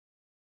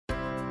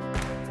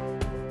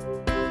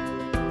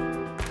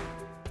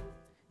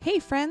Hey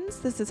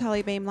friends, this is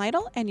Holly Bain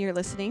Lytle, and you're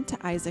listening to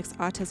Isaac's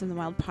Autism in the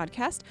Wild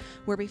podcast,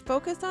 where we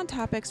focus on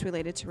topics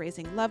related to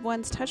raising loved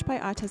ones touched by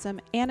autism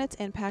and its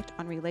impact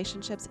on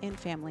relationships and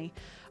family.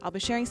 I'll be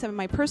sharing some of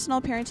my personal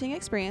parenting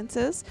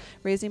experiences,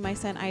 raising my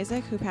son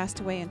Isaac, who passed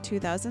away in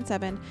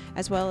 2007,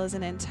 as well as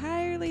an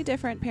entirely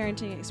different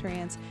parenting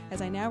experience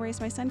as I now raise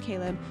my son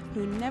Caleb,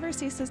 who never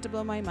ceases to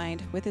blow my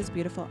mind with his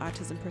beautiful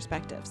autism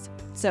perspectives.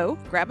 So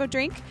grab a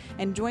drink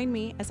and join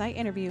me as I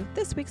interview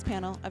this week's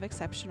panel of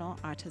exceptional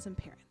autism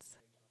parents.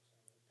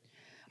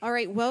 All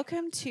right,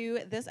 welcome to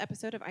this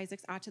episode of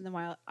Isaac's Autism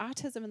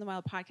in the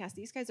Wild podcast.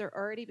 These guys are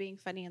already being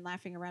funny and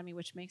laughing around me,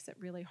 which makes it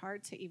really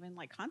hard to even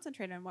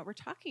concentrate on what we're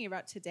talking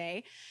about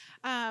today.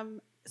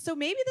 So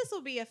maybe this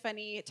will be a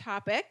funny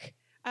topic,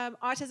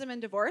 autism and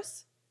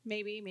divorce.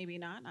 Maybe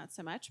not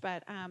so much.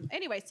 But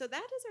anyway, so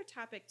that is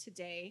our topic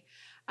today.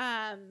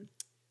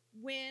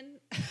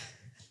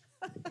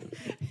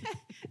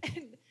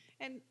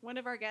 And one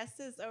of our guests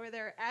is over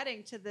there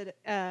adding to the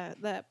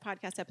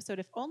podcast episode.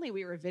 If only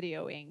we were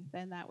videoing,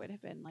 then that would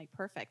have been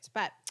perfect.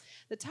 But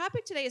the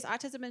topic today is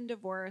autism and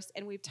divorce,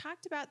 and we've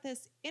talked about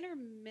this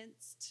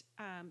intermixed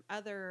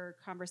other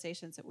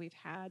conversations that we've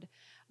had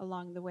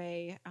along the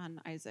way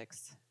on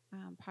Isaac's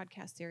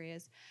podcast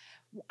series.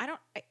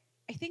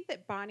 I think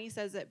that Bonnie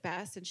says it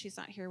best, and she's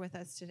not here with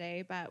us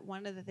today, but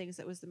one of the things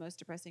that was the most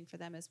depressing for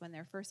them is when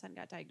their first son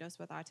got diagnosed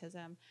with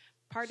autism.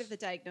 Part of the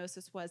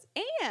diagnosis was,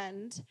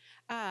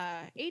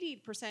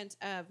 80%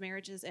 of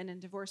marriages end in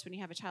divorce when you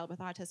have a child with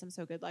autism,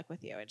 so good luck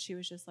with you. And she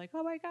was just like,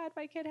 oh my God,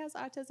 my kid has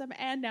autism,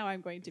 and now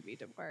I'm going to be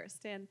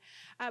divorced. And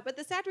but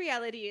the sad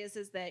reality is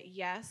that,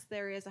 yes,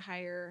 there is a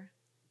higher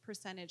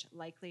percentage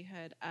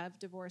likelihood of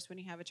divorce when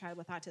you have a child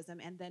with autism,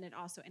 and then it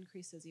also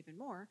increases even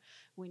more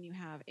when you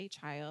have a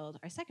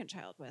second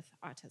child with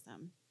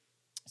autism.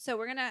 So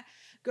we're going to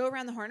go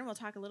around the horn and we'll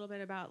talk a little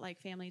bit about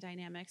family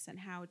dynamics and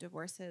how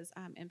divorce has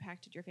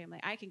impacted your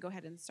family. I can go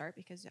ahead and start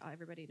because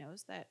everybody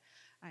knows that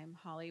I'm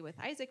Holly with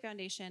Isaac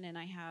Foundation, and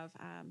I have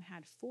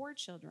had 4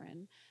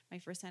 children. My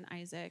first son,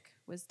 Isaac,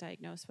 was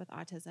diagnosed with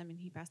autism, and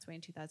he passed away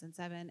in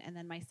 2007. And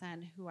then my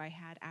son, who I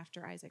had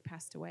after Isaac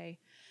passed away,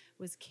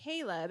 was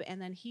Caleb,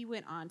 and then he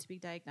went on to be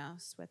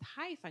diagnosed with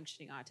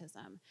high-functioning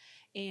autism.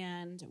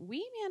 And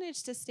we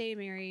managed to stay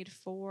married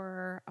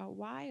for a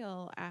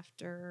while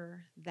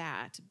after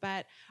that,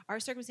 but our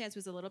circumstance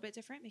was a little bit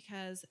different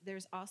because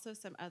there's also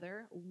some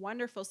other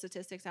wonderful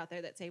statistics out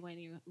there that say when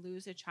you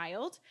lose a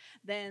child,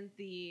 then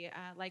the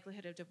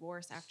likelihood of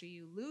divorce after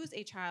you lose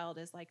a child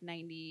is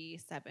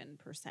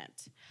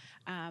 97%.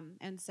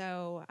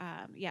 So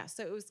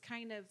it was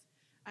kind of,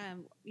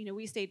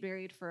 we stayed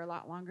married for a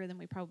lot longer than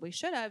we probably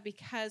should have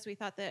because we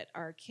thought that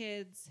our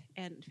kids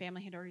and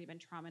family had already been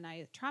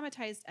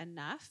traumatized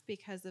enough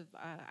because of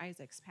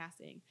Isaac's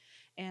passing.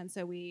 And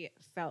so we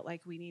felt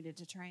like we needed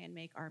to try and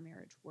make our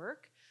marriage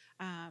work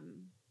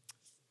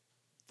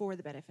for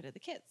the benefit of the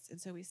kids. And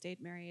so we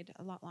stayed married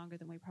a lot longer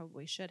than we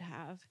probably should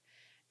have.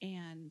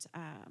 And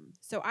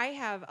so I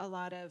have a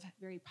lot of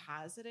very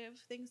positive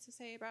things to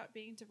say about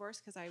being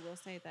divorced, because I will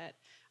say that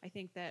I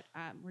think that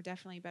we're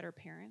definitely better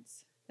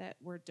parents that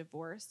were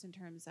divorced in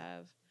terms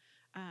of,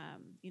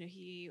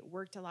 he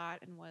worked a lot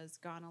and was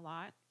gone a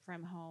lot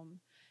from home.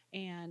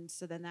 And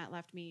so then that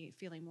left me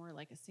feeling more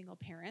like a single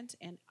parent.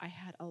 And I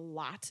had a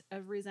lot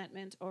of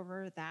resentment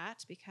over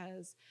that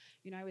because,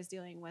 I was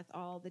dealing with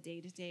all the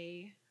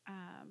day-to-day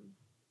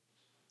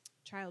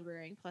child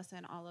rearing, plus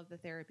then all of the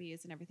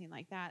therapies and everything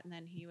like that. And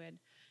then he would,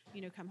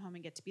 come home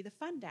and get to be the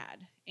fun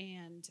dad,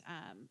 and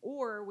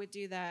or would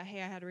do the,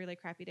 hey, I had a really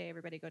crappy day,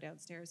 everybody go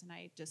downstairs and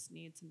I just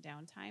need some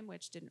downtime,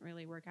 which didn't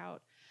really work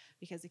out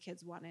because the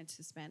kids wanted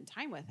to spend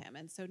time with him.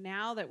 And so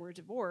now that we're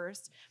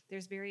divorced,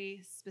 there's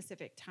very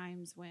specific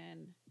times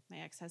when my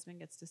ex-husband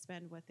gets to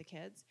spend with the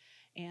kids,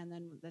 and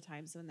then the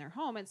times when they're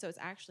home. And so it's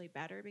actually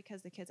better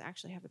because the kids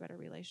actually have a better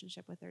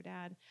relationship with their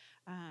dad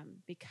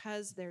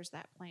because there's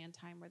that planned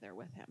time where they're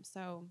with him.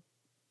 So,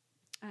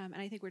 and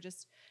I think we're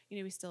just,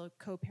 we still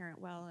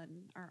co-parent well and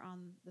are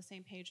on the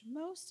same page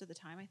most of the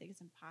time. I think it's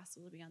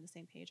impossible to be on the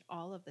same page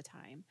all of the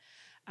time.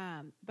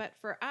 But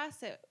for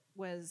us, it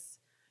was,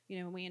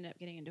 when we ended up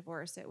getting a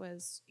divorce, it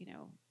was,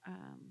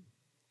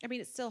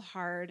 it's still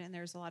hard and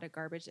there's a lot of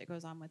garbage that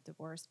goes on with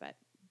divorce, but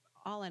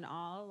all in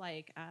all,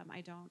 I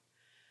don't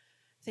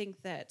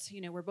think that,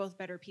 we're both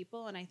better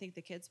people. And I think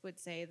the kids would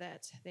say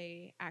that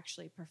they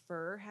actually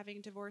prefer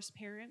having divorced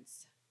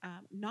parents,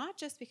 not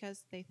just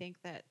because they think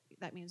that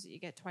means that you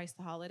get twice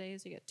the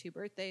holidays, you get 2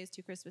 birthdays,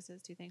 2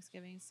 Christmases, 2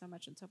 Thanksgivings, so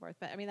much and so forth.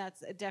 But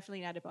that's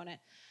definitely not a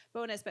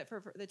bonus. But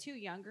for the 2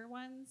 younger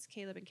ones,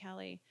 Caleb and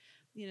Kelly,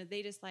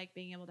 they just like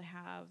being able to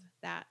have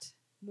that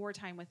more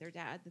time with their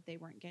dad that they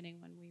weren't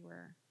getting when we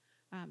were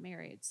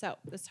married. So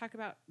let's talk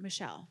about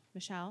Michelle.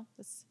 Michelle,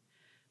 let's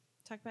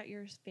talk about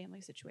your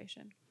family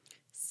situation.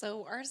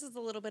 So ours is a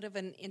little bit of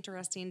an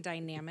interesting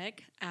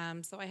dynamic.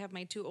 So I have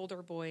my 2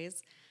 older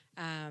boys.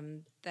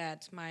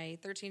 That my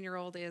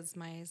 13-year-old is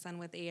my son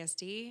with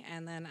ASD,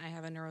 and then I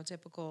have a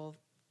neurotypical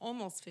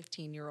almost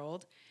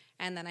 15-year-old,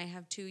 and then I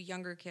have 2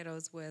 younger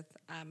kiddos with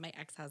my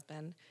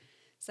ex-husband.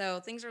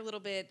 So things are a little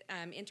bit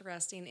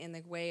interesting in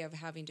the way of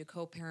having to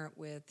co-parent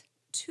with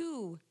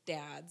two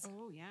dads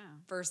Oh, yeah.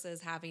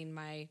 versus having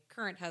my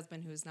current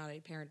husband, who's not a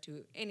parent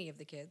to any of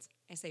the kids.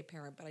 I say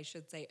parent, but I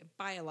should say a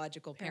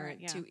biological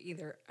parent yeah. to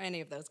either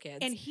any of those kids.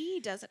 And he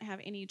doesn't have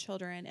any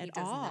children at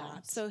does all.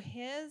 not. So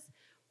his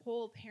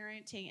whole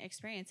parenting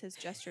experience is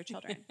just your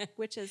children,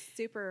 which is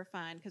super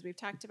fun because we've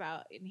talked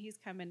about, and he's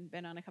come and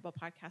been on a couple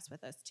podcasts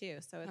with us too.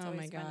 So it's Oh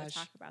always my fun to gosh.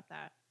 talk about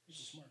that.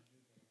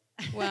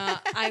 Well,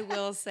 I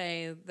will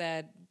say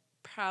that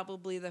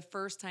probably the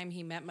first time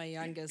he met my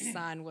youngest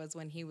son was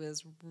when he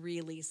was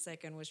really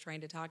sick and was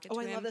trying to talk to Oh,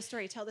 him. I love this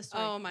story. Tell the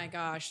story. Oh my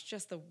gosh,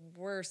 just the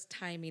worst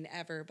timing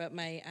ever. But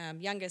my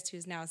youngest,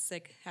 who's now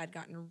sick, had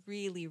gotten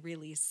really,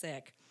 really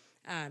sick,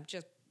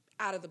 just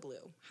out of the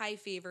blue. High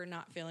fever,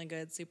 not feeling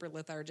good, super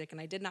lethargic.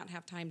 And I did not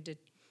have time to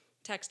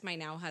text my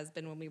now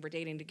husband when we were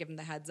dating to give him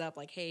the heads up,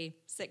 like, hey,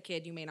 sick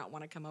kid, you may not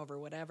want to come over,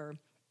 whatever.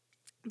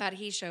 But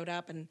he showed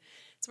up, and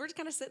so we're just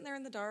kind of sitting there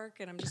in the dark,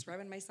 and I'm just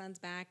rubbing my son's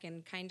back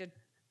and kind of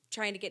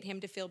trying to get him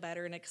to feel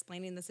better and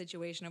explaining the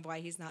situation of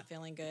why he's not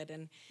feeling good.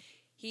 And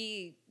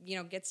he,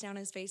 gets down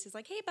his face. He's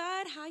like, hey,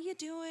 bud, how you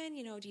doing?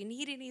 Do you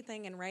need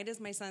anything? And right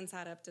as my son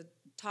sat up to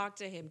talk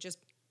to him, just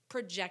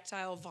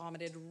projectile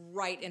vomited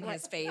right in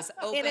his face,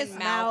 open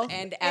mouth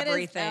and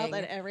everything.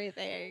 And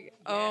everything.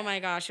 Oh my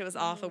gosh, it was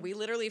awful. We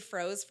literally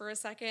froze for a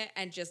second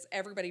and just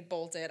everybody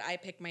bolted. I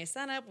pick my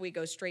son up. We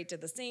go straight to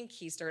the sink.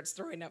 He starts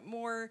throwing up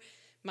more.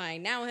 My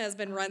now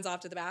husband runs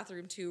off to the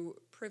bathroom to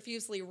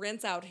profusely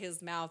rinse out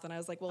his mouth. And I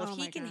was like, well, if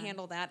he can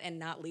handle that and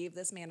not leave,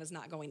 this man is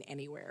not going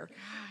anywhere.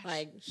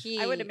 Gosh.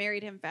 I would have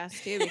married him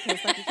fast too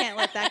because you can't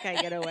let that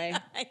guy get away.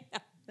 I know.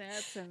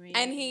 That's amazing.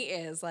 And he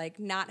is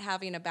not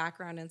having a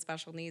background in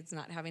special needs,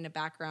 not having a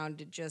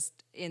background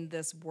just in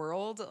this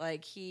world.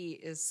 He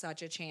is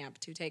such a champ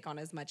to take on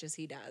as much as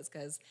he does,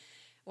 because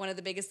one of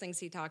the biggest things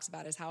he talks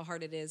about is how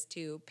hard it is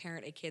to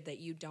parent a kid that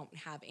you don't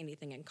have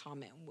anything in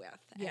common with.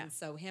 Yeah. And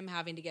so him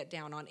having to get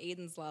down on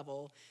Aiden's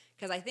level,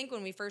 because I think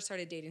when we first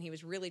started dating, he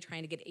was really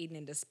trying to get Aiden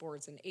into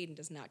sports, and Aiden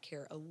does not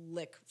care a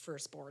lick for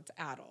sports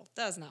at all.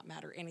 Does not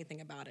matter anything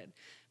about it.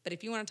 But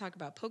if you want to talk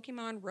about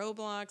Pokemon,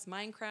 Roblox,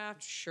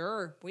 Minecraft,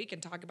 sure, we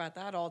can talk about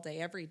that all day,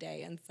 every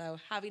day. And so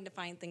having to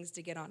find things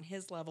to get on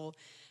his level,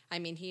 I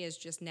mean, he has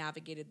just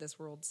navigated this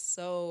world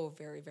so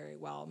very, very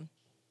well.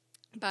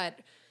 But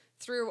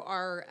through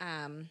our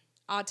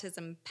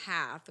autism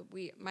path,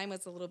 mine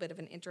was a little bit of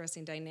an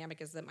interesting dynamic,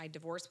 is that my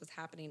divorce was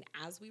happening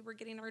as we were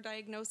getting our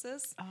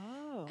diagnosis.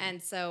 Oh. And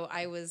so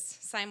I was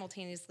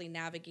simultaneously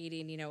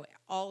navigating,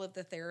 all of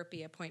the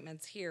therapy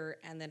appointments here,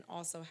 and then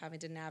also having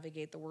to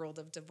navigate the world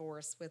of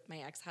divorce with my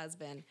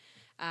ex-husband.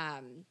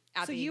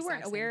 So you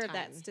weren't aware of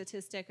that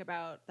statistic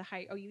about the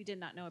height? Oh, you did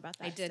not know about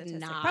that. I did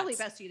statistic. not. Probably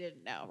best you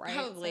didn't know, right?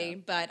 Probably,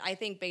 So. but I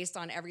think based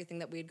on everything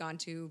that we had gone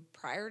to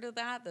prior to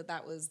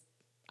that was,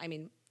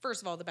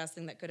 first of all, the best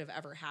thing that could have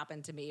ever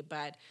happened to me.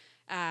 But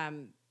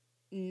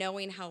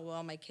knowing how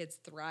well my kids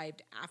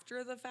thrived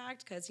after the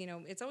fact, because,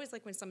 it's always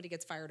like when somebody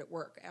gets fired at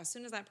work. As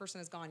soon as that person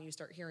is gone, you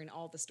start hearing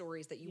all the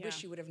stories that you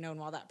wish you would have known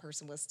while that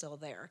person was still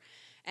there.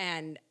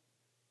 And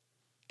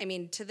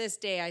to this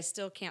day, I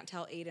still can't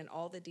tell Aiden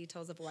all the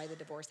details of why the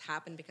divorce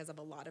happened, because of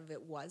a lot of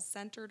it was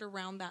centered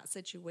around that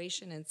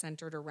situation and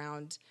centered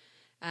around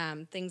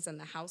things in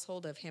the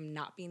household of him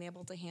not being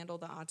able to handle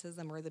the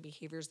autism or the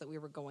behaviors that we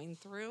were going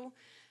through.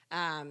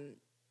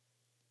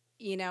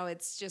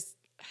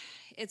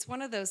 It's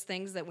one of those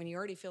things that when you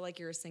already feel like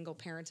you're a single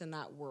parent in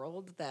that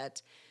world,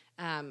 that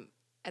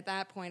at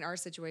that point, our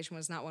situation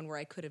was not one where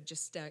I could have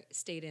just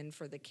stayed in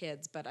for the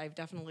kids, but I've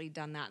definitely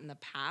done that in the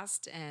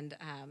past. And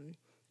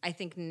I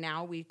think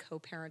now we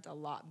co-parent a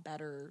lot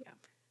better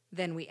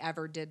than we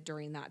ever did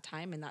during that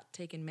time. And that's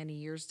taken many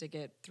years to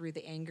get through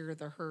the anger,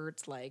 the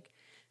hurt,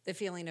 the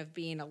feeling of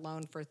being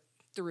alone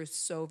through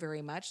so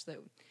very much, that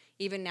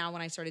even now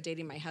when I started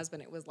dating my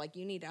husband, it was like,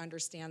 you need to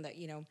understand that,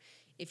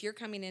 if you're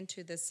coming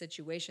into this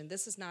situation,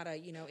 this is not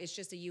it's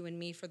just a you and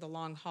me for the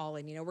long haul,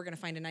 and, we're going to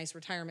find a nice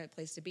retirement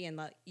place to be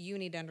in. You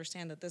need to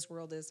understand that this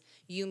world is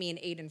you, me, and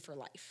Aiden for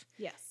life.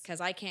 Yes.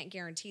 Because I can't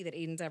guarantee that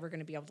Aiden's ever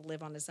going to be able to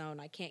live on his own.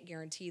 I can't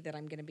guarantee that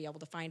I'm going to be able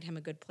to find him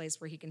a good place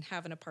where he can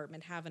have an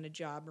apartment, having a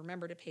job,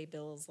 remember to pay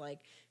bills,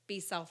 be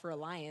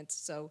self-reliant.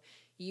 So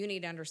you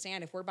need to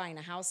understand, if we're buying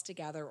a house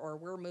together or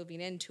we're moving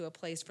into a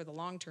place for the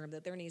long term,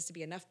 that there needs to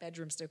be enough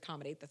bedrooms to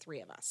accommodate the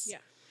three of us. Yeah.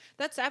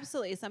 That's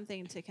absolutely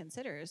something to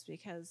consider, is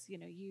because, I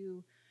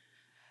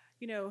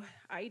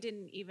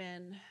didn't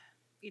even,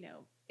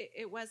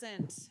 it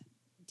wasn't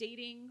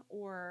dating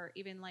or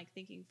even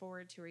thinking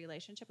forward to a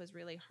relationship was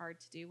really hard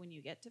to do when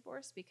you get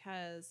divorced,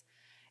 because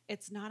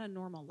it's not a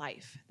normal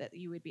life that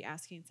you would be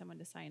asking someone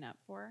to sign up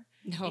for.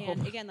 No.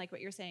 And again, like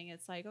what you're saying,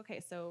 it's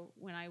okay, so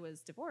when I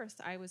was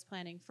divorced, I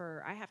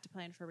have to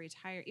plan for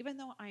retire. Even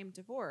though I'm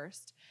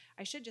divorced,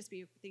 I should just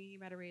be thinking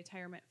about a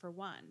retirement for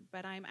one,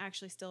 but I'm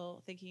actually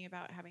still thinking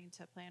about having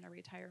to plan a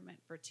retirement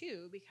for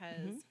two,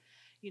 because,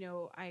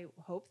 I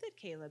hope that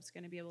Caleb's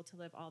going to be able to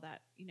live all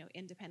that,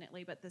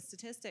 independently. But the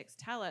statistics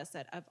tell us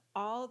that of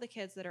all the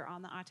kids that are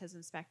on the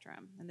autism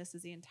spectrum, and this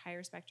is the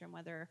entire spectrum,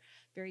 whether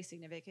very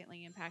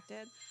significantly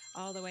impacted,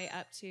 all the way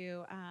up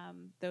to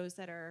those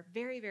that are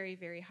very, very,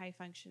 very high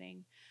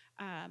functioning,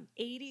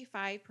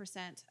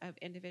 85% of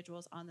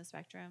individuals on the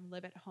spectrum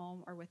live at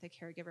home or with a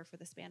caregiver for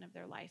the span of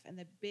their life. And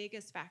the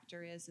biggest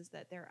factor is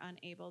that they're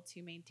unable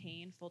to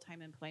maintain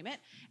full-time employment.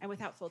 And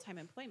without full-time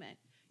employment,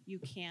 you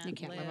can't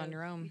live on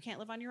your own. You can't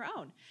live on your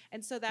own.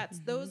 And so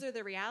those are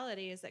the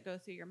realities that go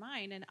through your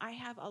mind. And I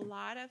have a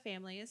lot of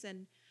families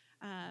and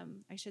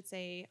I should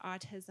say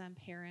autism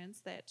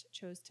parents that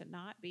chose to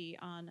not be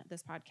on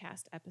this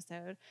podcast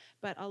episode,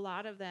 but a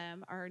lot of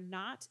them are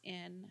not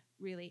in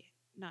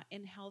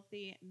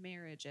healthy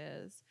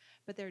marriages,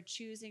 but they're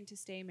choosing to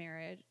stay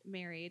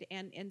married.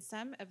 And in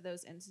some of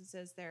those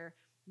instances, they're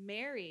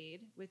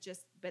married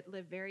but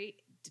live very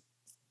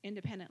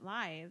independent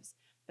lives,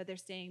 but they're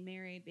staying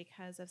married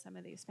because of some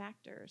of these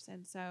factors.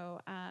 And so,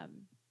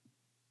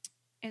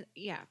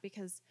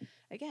 because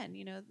again,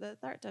 the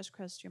thought does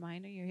cross your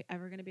mind. Are you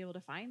ever going to be able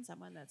to find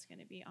someone that's going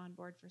to be on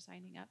board for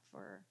signing up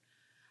for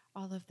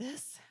all of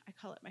this? I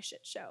call it my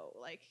shit show.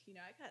 I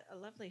got a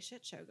lovely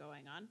shit show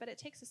going on, but it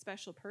takes a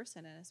special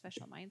person and a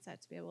special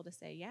mindset to be able to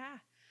say, yeah,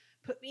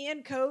 put me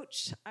in,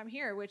 coach. I'm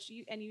here,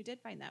 you did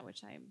find that,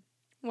 which I'm.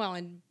 Well,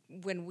 and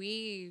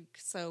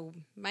so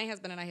my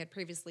husband and I had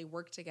previously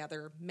worked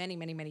together many,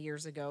 many, many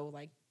years ago,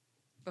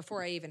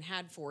 before I even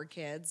had 4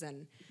 kids,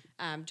 and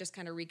just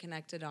kind of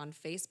reconnected on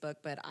Facebook.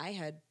 But I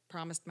had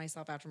promised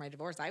myself after my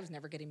divorce, I was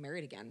never getting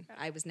married again.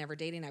 I was never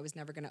dating. I was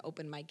never going to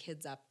open my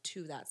kids up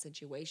to that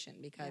situation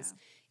because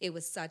it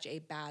was such a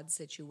bad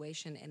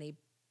situation and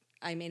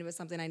it was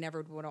something I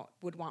never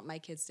would want my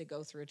kids to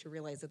go through, to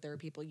realize that there are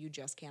people you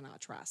just cannot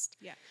trust.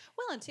 Yeah.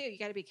 Well, and too, you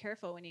got to be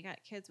careful when you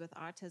got kids with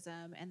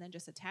autism and then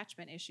just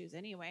attachment issues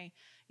anyway.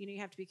 You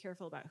have to be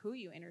careful about who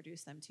you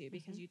introduce them to,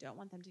 because you don't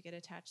want them to get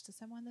attached to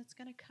someone that's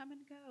going to come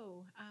and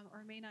go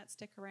or may not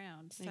stick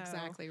around. So,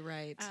 exactly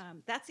right.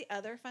 That's the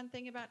other fun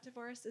thing about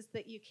divorce, is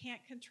that you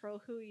can't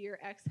control who your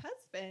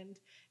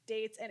ex-husband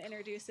dates and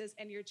introduces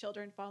and your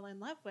children fall in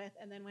love with.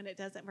 And then when it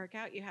doesn't work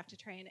out, you have to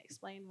try and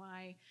explain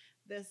why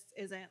this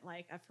isn't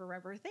a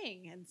forever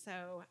thing. And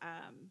so,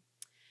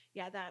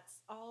 that's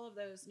all of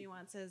those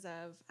nuances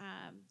of,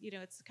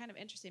 it's kind of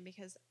interesting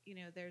because,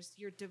 there's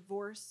your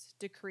divorce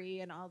decree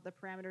and all the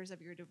parameters of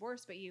your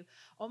divorce, but you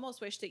almost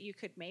wish that you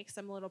could make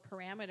some little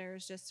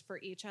parameters just for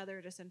each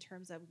other, just in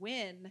terms of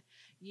when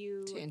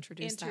you to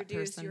introduce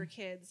your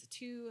kids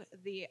to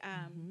the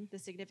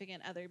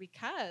significant other,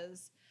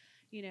 because,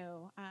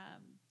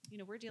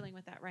 we're dealing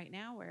with that right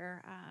now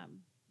where,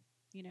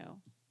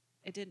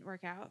 it didn't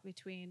work out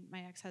between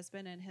my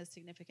ex-husband and his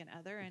significant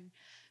other, and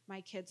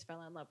my kids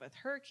fell in love with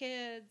her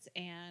kids,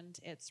 and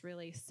it's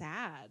really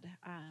sad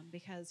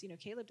because,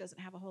 Caleb doesn't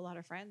have a whole lot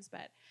of friends,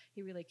 but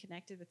he really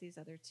connected with these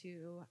other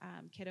 2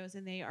 kiddos,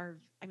 and they are,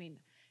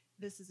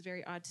 this is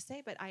very odd to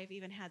say, but I've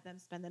even had them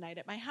spend the night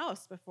at my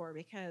house before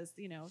because,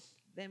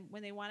 then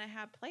when they want to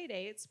have play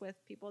dates with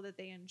people that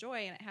they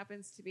enjoy, and it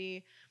happens to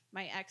be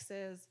my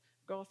ex's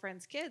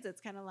girlfriend's kids,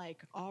 it's kind of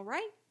like, all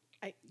right,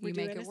 we're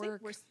making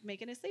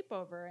a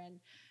sleepover. And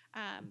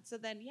so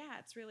then,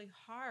 it's really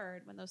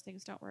hard when those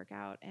things don't work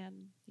out, and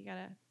you got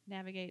to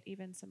navigate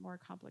even some more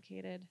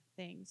complicated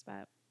things.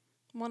 But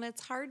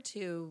it's hard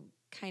to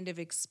kind of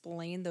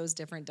explain those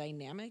different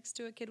dynamics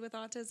to a kid with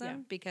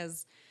autism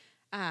because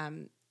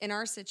in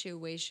our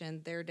situation,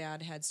 their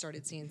dad had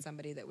started seeing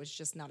somebody that was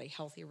just not a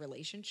healthy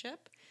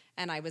relationship.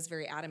 And I was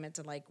very adamant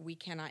to we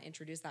cannot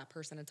introduce that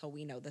person until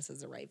we know this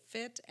is the right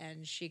fit.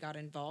 And she got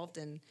involved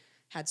and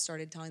had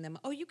started telling them,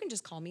 oh, you can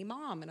just call me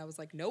mom. And I was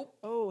like, nope.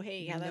 Oh,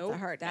 hey, yeah, nope, that's a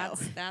hard no.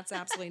 That's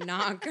absolutely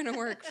not going to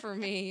work for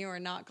me. You are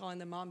not calling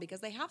them mom,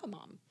 because they have a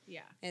mom.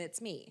 Yeah. And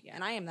it's me. Yeah.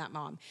 And I am that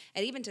mom.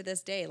 And even to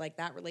this day,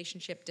 that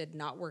relationship did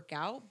not work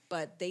out,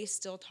 but they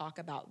still talk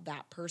about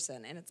that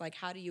person. And it's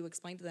how do you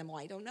explain to them, well,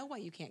 I don't know why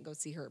you can't go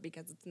see her,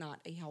 because it's not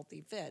a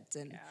healthy fit.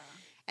 And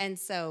And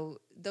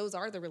so those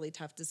are the really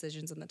tough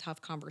decisions and the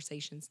tough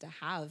conversations to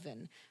have.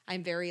 And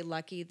I'm very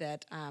lucky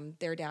that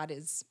their dad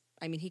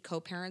he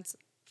co-parents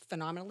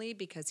phenomenally,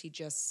 because he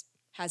just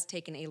has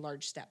taken a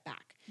large step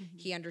back. Mm-hmm.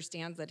 He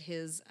understands that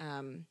his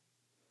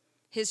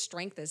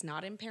strength is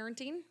not in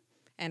parenting.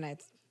 And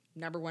it's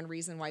number one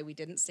reason why we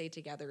didn't stay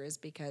together is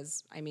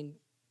because,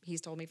 he's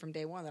told me from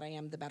day one that I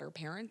am the better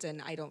parent.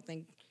 And I don't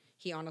think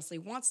he honestly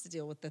wants to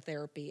deal with the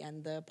therapy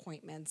and the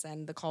appointments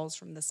and the calls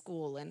from the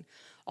school and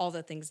all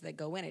the things that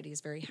go in it.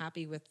 He's very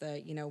happy with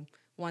the,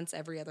 once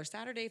every other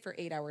Saturday for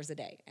 8 hours a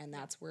day. And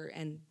that's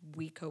and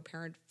we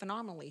co-parent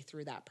phenomenally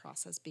through that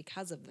process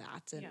because of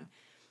that.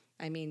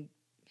 And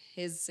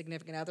his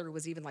significant other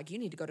was even like, you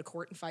need to go to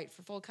court and fight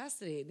for full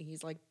custody. And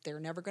he's like, they're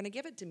never going to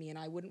give it to me, and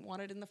I wouldn't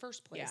want it in the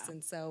first place. Yeah.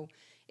 And so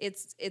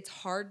it's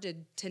hard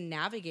to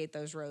navigate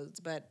those roads.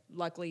 But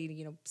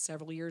luckily,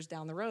 several years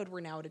down the road,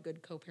 we're now at a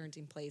good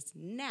co-parenting place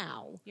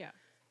now. Yeah.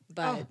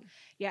 But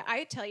Yeah,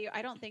 I tell you,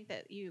 I don't think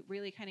that you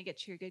really kind of get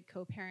to your good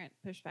co-parent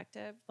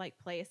perspective, like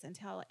place,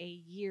 until a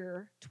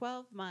year,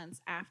 12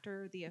 months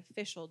after the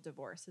official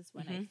divorce is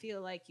when I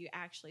feel like you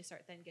actually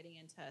start then getting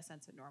into a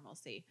sense of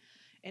normalcy.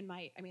 I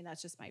mean,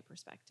 that's just my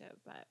perspective,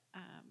 but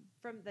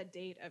from the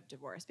date of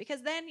divorce,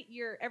 because then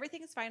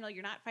everything is final.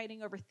 You're not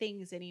fighting over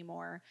things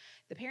anymore.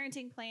 The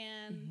parenting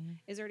plan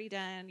is already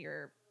done.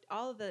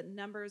 All of the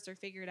numbers are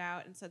figured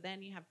out. And so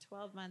then you have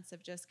 12 months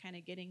of just kind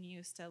of getting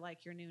used to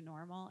like your new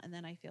normal. And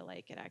then I feel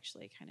like it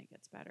actually kind of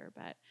gets better.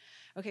 But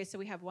okay, so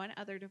we have one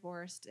other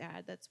divorced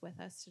dad that's with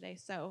us today.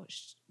 So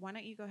why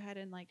don't you go ahead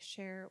and like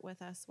share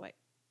with us what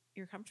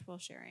you're comfortable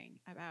sharing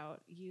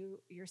about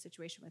your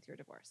situation with your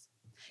divorce?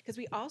 Because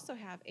we also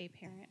have a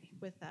parent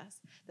with us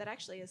that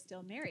actually is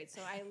still married.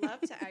 So I love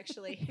to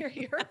actually hear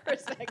your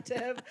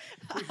perspective.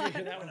 We can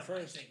hear that one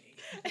first.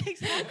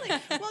 Exactly.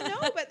 Well,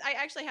 no, but I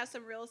actually have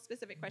some real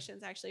specific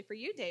questions actually for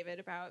you, David,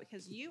 about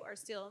because you are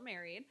still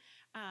married.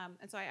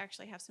 And so I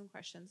actually have some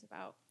questions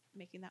about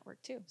making that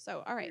work too.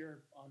 So, all right.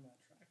 You're on that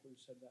track where you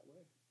said that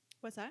way.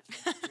 What's that?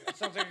 That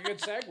sounds like a good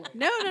segue.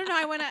 No.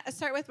 I want to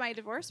start with my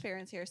divorced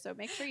parents here. So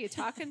make sure you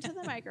talk into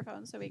the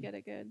microphone so we get a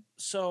good.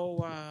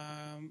 So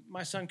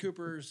my son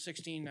Cooper is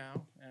 16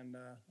 now, and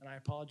I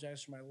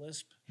apologize for my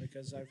lisp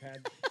because I've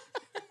had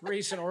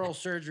recent oral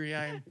surgery.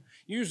 I'm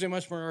usually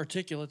much more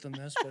articulate than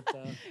this, but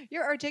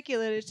You're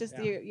articulate. It's just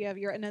yeah. you have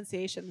your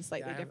enunciation is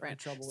slightly I have different.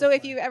 trouble So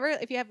with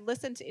if you have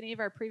listened to any of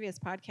our previous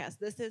podcasts,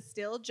 this is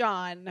still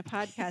John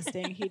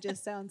podcasting. He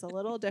just sounds a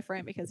little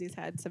different because he's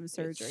had some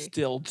surgery.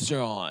 Still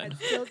John.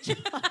 It's still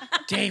John.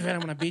 David, I'm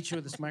going to beat you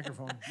with this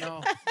microphone.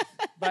 No,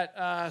 but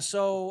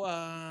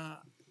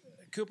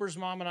Cooper's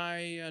mom and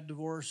I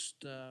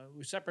divorced.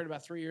 We separated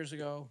about 3 years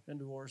ago, been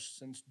divorced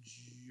since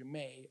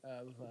May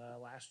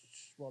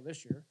of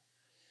this year.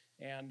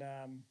 And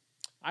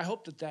I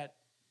hope that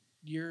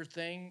year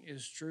thing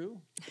is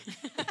true.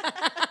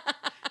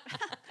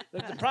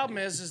 The problem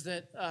is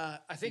that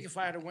I think if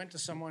I had went to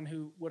someone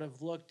who would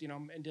have looked,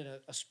 and did a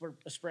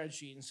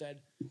spreadsheet and said,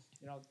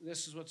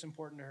 this is what's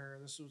important to her,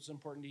 this is what's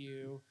important to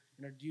you,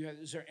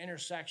 is there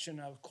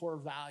intersection of core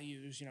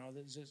values,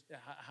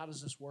 how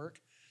does this work?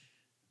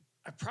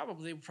 I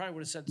probably would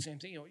have said the same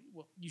thing.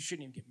 Well, you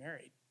shouldn't even get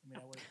married. I mean,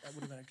 that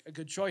would have been a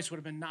good choice. Would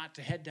have been not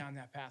to head down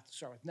that path to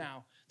start with.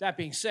 Now, that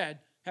being said,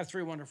 have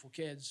 3 wonderful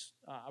kids.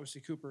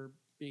 Obviously, Cooper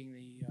being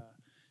the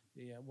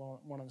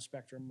one on the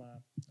spectrum,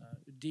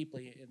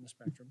 deeply in the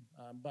spectrum.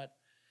 But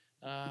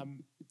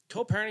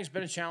co-parenting's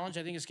been a challenge.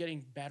 I think it's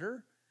getting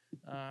better.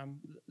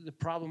 The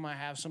problem I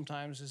have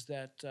sometimes is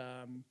that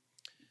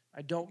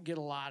I don't get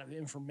a lot of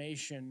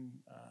information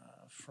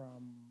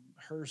from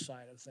her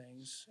side of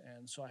things,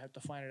 and so I have to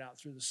find it out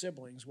through the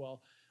siblings.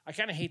 Well, I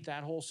kind of hate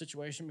that whole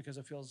situation because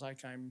it feels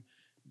like I'm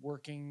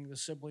working the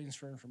siblings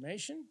for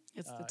information.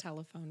 it's the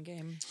telephone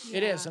game.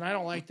 It is, and I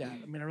don't like that.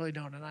 I mean, I really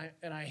don't.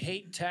 And I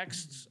hate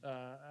texts.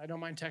 I don't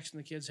mind texting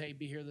the kids, "Hey,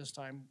 be here this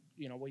time,"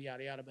 well,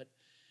 yada yada. But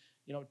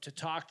to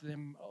talk to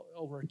them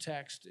over a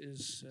text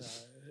is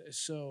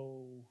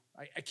so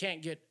I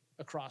can't get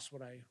across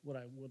what I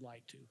would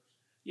like to.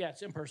 Yeah,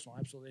 it's impersonal,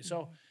 absolutely.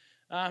 So,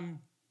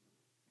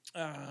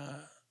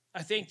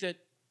 I think that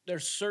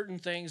there's certain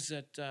things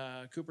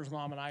that Cooper's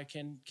mom and I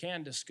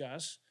can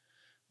discuss,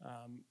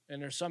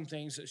 and there's some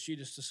things that she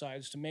just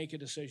decides to make a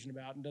decision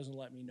about and doesn't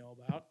let me know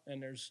about.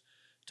 And there's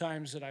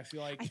times that I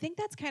feel like I think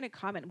that's kind of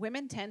common.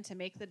 Women tend to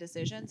make the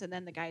decisions, and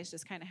then the guys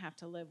just kind of have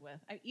to live with.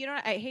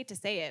 I hate to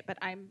say it, but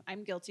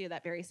I'm guilty of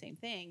that very same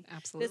thing.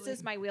 Absolutely. This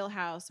is my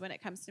wheelhouse when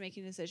it comes to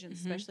making decisions,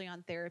 especially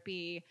on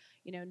therapy.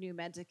 New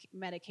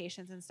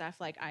medications and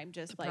stuff. Like I'm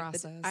just The like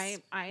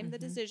process. I'm the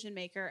decision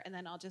maker, and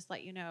then I'll just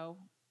let you know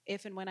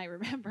if and when I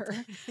remember.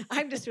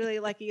 I'm just really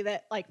lucky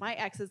that like my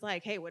ex is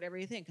like, hey, whatever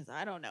you think, because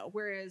I don't know.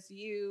 Whereas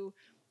you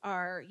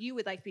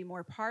would like to be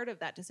more part of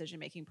that decision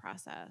making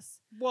process.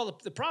 Well,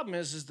 the problem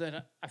is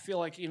that I feel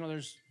like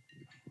there's.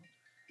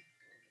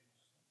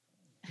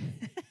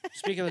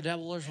 Speak of the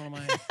devil, there's one of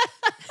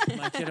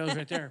my kiddos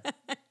right there.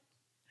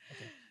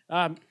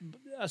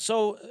 Okay.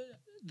 So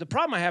the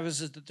problem I have is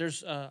that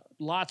there's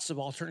lots of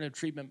alternative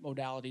treatment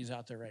modalities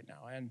out there right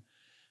now, and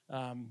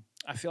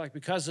I feel like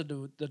because of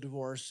the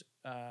divorce,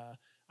 I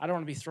don't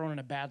want to be thrown in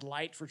a bad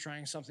light for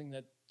trying something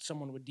that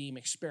someone would deem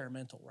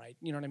experimental, right?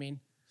 You know what I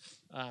mean?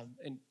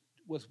 And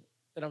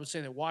I would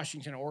say that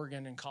Washington,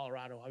 Oregon, and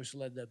Colorado obviously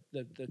led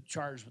the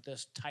charge with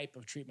this type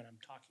of treatment I'm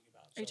talking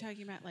about. Are you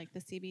talking about like the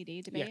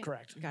CBD debate? Yeah,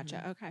 correct.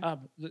 Gotcha. Okay.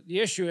 The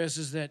issue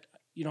is that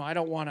I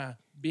don't want to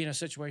be in a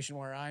situation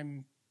where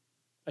I'm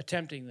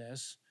attempting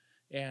this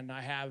and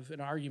I have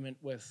an argument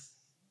with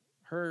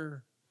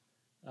her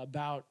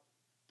about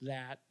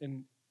that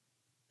and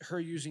her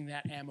using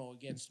that ammo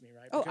against me,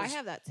 right? Oh, I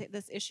have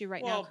this issue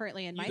right now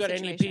currently in my you got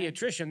situation. any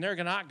pediatrician,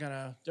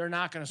 they're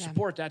not gonna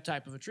support that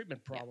type of a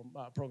treatment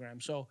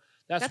program. So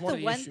that's one the of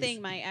the one issues.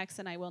 thing my ex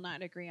and I will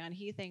not agree on.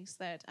 He thinks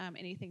that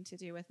anything to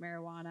do with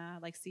marijuana,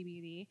 like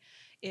CBD,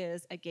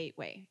 is a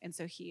gateway, and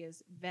so he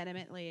is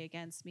vehemently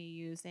against me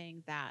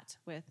using that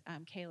with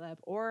Caleb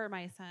or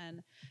my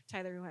son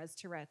Tyler, who has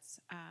Tourette's.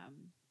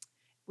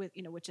 with,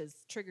 which is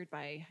triggered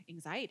by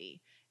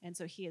anxiety. And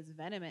so he is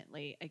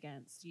vehemently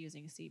against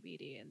using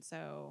CBD. And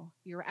so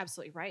you're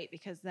absolutely right,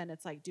 because then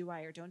it's like, do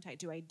I or don't I?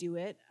 Do I do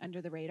it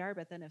under the radar?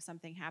 But then if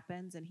something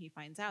happens and he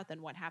finds out,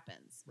 then what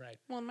happens? Right.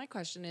 Well, my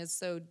question is,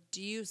 so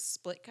do you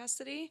split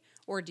custody,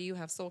 or do you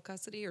have sole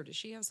custody, or does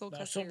she have sole No,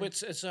 custody?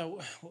 so it's a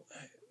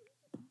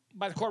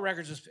by the court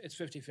records, it's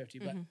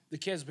 50-50, but the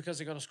kids, because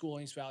they go to school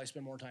in East Valley,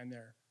 spend more time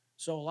there.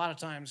 So a lot of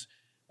times,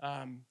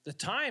 the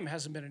time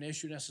hasn't been an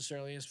issue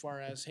necessarily as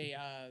far as, hey,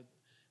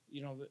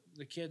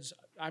 the kids,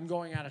 I'm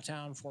going out of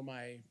town for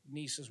my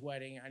niece's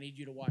wedding. I need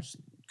you to watch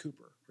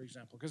Cooper, for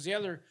example, because the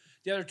other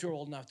two are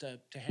old enough to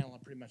handle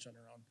it pretty much on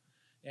their own.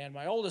 And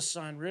my oldest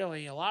son,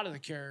 really, a lot of the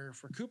care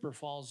for Cooper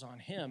falls on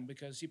him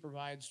because he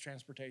provides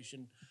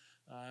transportation,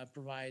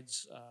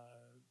 provides,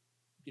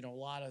 a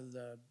lot of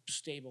the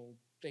stable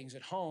things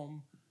at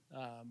home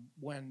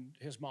when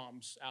his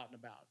mom's out and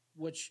about,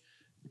 which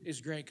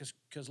is great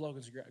because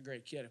Logan's a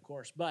great kid, of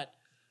course. But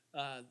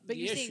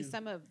you're seeing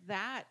some of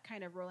that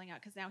kind of rolling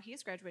out because now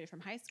he's graduated from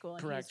high school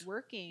and Correct. he's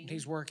working.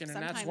 He's working, and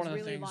sometimes that's one of the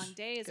really things. long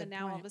days, Good and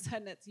now all of point. a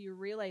sudden you're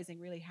realizing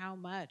really how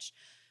much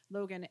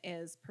Logan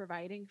is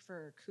providing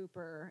for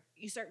Cooper.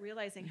 You start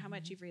realizing how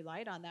much you've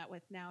relied on that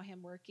with now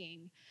him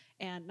working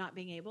and not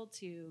being able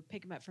to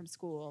pick him up from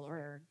school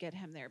or get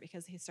him there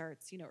because he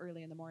starts,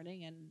 early in the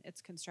morning and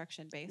it's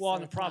construction based. Well,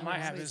 so and the problem I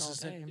all have day. is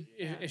that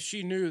Yeah. if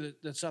she knew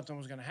that something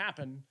was going to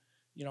happen,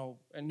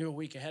 and knew a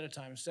week ahead of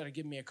time, instead of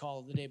giving me a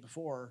call the day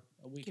before,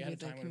 a week Give ahead you of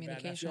the time would be bad.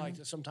 And I feel like communication.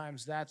 that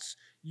sometimes that's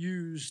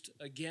used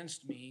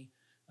against me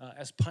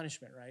as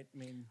punishment, right? I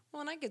mean, Well,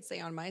 and I could say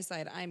on my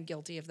side, I'm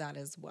guilty of that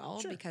as well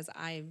Sure. because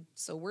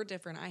we're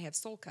different. I have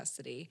sole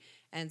custody,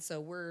 and so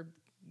we're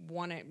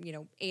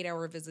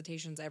 8-hour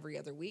visitations every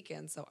other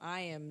weekend. So I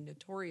am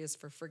notorious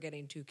for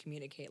forgetting to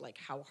communicate like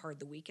how hard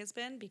the week has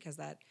been because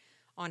that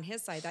on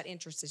his side, that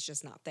interest is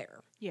just not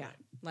there. yeah.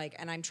 Like,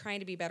 and I'm trying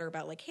to be better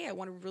about like, hey, I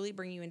want to really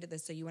bring you into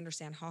this so you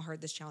understand how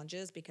hard this challenge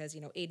is because,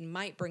 Aiden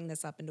might bring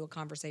this up into a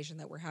conversation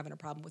that we're having a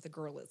problem with a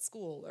girl at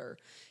school or,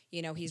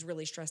 he's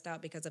really stressed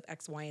out because of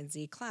X, Y, and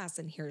Z class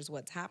and here's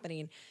what's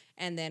happening.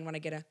 And then when I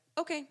get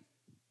okay,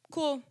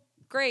 cool,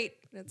 great.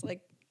 And it's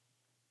like,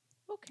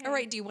 Okay. all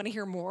right, do you want to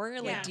hear more?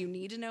 Yeah. Like, do you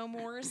need to know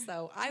more?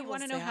 So I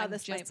want to know how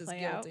this might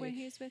play out when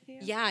he's with you.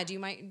 Yeah, do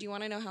you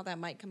want to know how that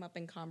might come up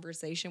in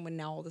conversation when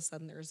now all of a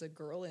sudden there's a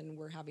girl and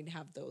we're having to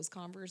have those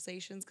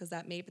conversations because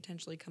that may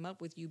potentially come up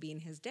with you being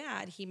his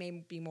dad. He may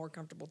be more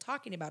comfortable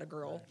talking about a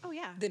girl Oh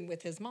yeah. than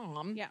with his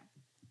mom. Yeah,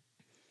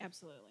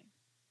 absolutely.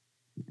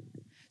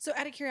 So,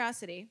 out of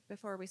curiosity,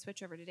 before we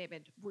switch over to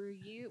David,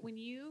 when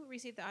you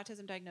received the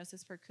autism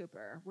diagnosis for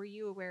Cooper, were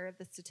you aware of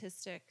the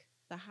statistic,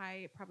 the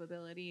high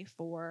probability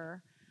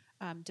for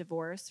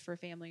divorce for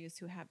families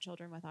who have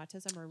children with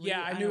autism? Or were you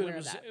I knew unaware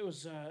of that? it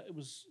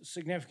was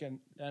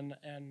significant, and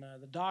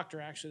the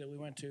doctor actually that we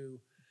went to,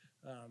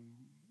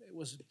 it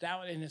was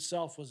that in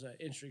itself was an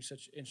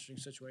interesting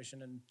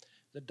situation, and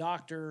the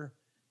doctor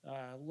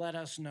let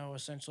us know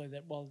essentially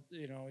that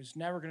he's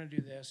never going to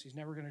do this, he's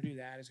never going to do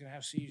that, he's going to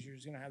have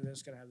seizures, he's going to have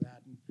this, going to have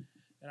that,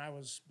 and I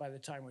was by the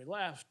time we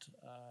left,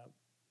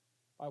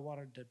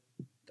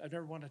 I've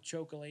never wanted to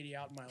choke a lady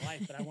out in my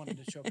life, but I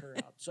wanted to choke her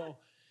out. So,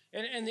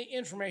 and the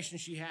information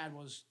she had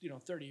was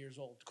 30 years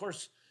old. Of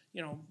course,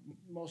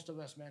 most of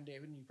us men,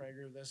 David, and you probably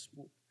agree with this,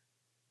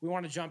 we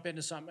want to jump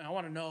into something. I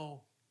want to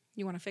know.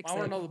 You want to fix I it.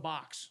 want to know the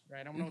box,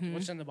 right? I want to know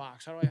what's in the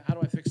box. How do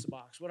I fix the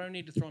box? What do I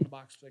need to throw in the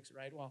box to fix it,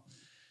 right? Well,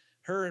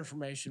 her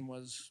information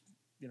was,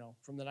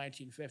 from the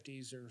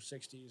 1950s or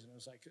 60s, and it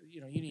was like,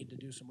 you need to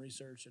do some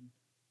research, and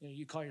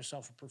you call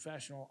yourself a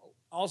professional.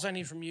 All I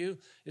need from you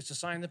is to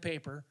sign the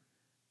paper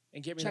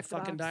and get me Check the the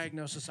fucking box.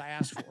 diagnosis I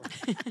asked for.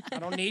 I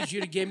don't need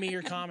you to give me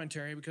your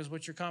commentary because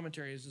what your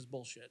commentary is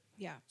bullshit.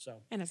 Yeah. So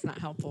And it's not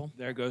helpful.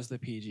 There goes the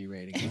PG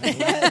rating.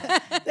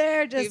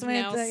 There We've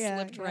now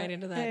slipped right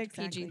into that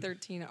exactly.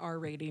 PG-13 R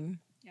rating.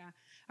 Yeah.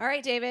 All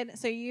right, David.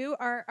 So you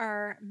are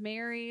our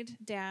married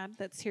dad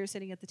that's here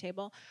sitting at the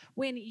table.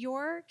 When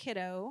your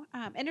kiddo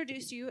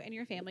introduced you and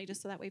your family,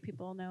 just so that way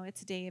people know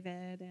it's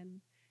David and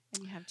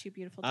you have two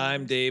beautiful daughters.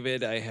 I'm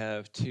David. I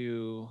have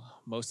two,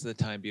 most of the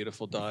time,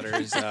 beautiful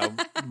daughters.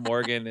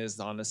 Morgan is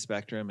on the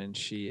spectrum, and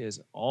she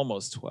is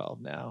almost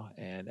 12 now.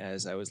 And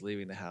as I was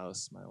leaving the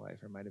house, my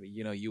wife reminded me,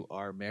 you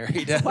are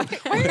married. Why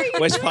are you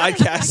Which doing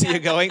podcast this? are you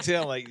going to?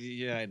 I'm like,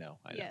 yeah, I know.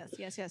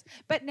 Yes.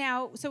 But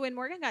now, so when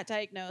Morgan got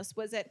diagnosed,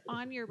 was it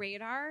on your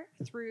radar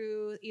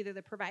through either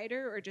the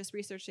provider or just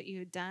research that you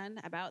had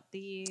done about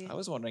the... I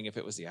was wondering if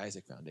it was the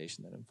Isaac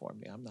Foundation that informed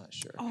me. I'm not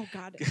sure. Oh,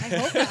 God. I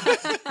hope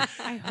not.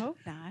 I hope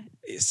not.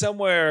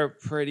 Somewhere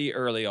pretty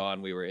early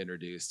on, we were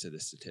introduced to the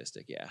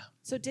statistic, yeah.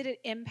 So did it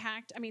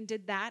impact,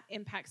 did that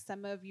impact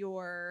some of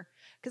your,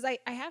 because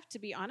I have to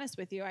be honest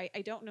with you, I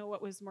don't know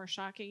what was more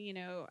shocking,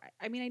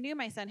 I knew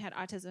my son had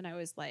autism. I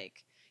was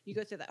like, you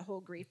go through that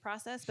whole grief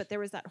process, but there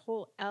was that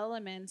whole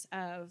element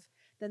of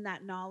then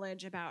that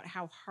knowledge about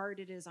how hard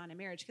it is on a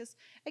marriage. Because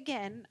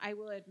again, I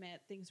will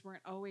admit things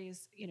weren't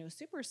always,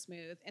 super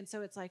smooth. And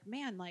so it's like,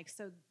 man,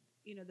 so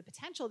the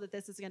potential that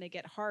this is going to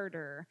get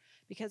harder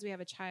because we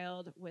have a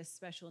child with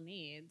special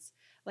needs.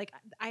 Like,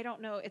 I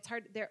don't know. It's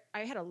hard there.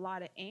 I had a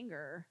lot of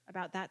anger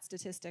about that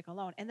statistic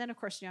alone. And then of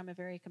course, I'm a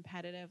very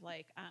competitive,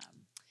 like,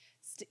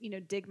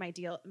 dig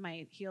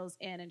my heels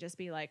in and just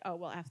be like, oh,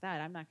 well, F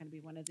that. I'm not going to be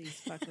one of these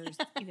fuckers,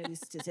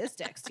 these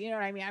statistics. You know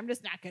what I mean? I'm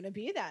just not going to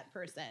be that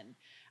person.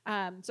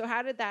 So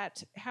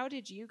how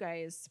did you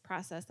guys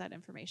process that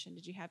information?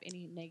 Did you have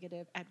any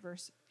negative,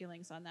 adverse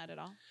feelings on that at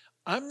all?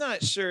 I'm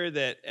not sure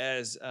that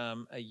as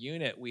a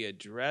unit we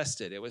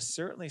addressed it. It was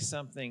certainly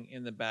something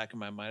in the back of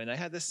my mind. And I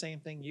had the same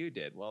thing you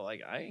did. Well,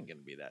 like, I ain't going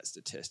to be that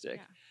statistic.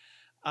 Yeah.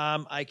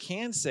 I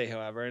can say,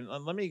 however, and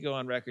let me go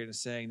on record in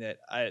saying that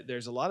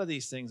there's a lot of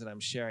these things that I'm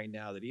sharing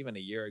now that even a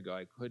year ago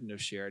I couldn't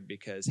have shared,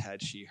 because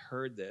had she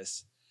heard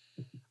this,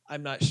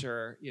 I'm not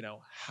sure,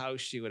 how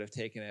she would have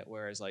taken it.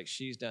 Whereas, like,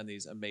 she's done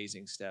these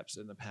amazing steps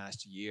in the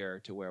past year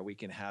to where we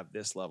can have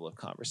this level of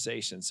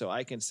conversation. So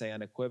I can say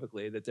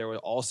unequivocally that there were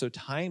also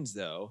times,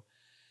 though,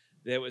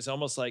 that it was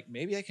almost like,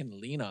 maybe I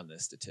can lean on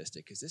this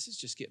statistic because this is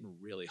just getting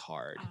really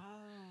hard.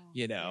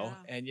 Oh,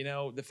 And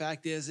the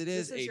fact is, it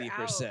is This your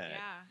 80%. out.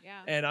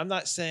 Yeah. And I'm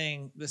not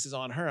saying this is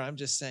on her. I'm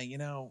just saying,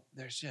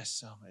 there's just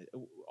so much.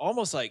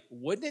 Almost like,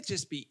 wouldn't it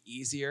just be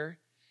easier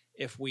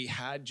if we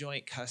had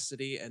joint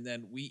custody and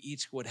then we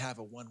each would have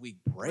a 1 week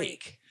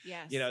break?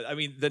 Yes. I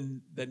mean,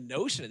 the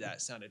notion of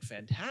that sounded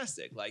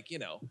fantastic. Like,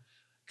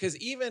 because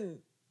even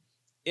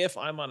if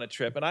I'm on a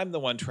trip and I'm the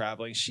one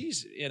traveling,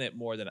 she's in it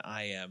more than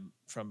I am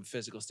from a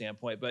physical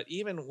standpoint. But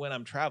even when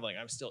I'm traveling,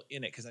 I'm still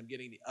in it because I'm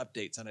getting the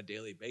updates on a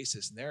daily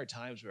basis. And there are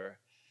times where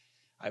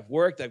I've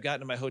gotten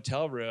to my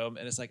hotel room,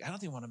 and it's like, I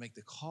don't even want to make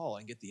the call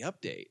and get the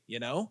update,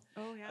 Oh,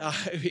 yeah.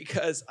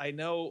 because I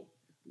know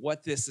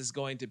what this is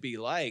going to be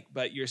like,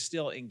 but you're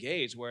still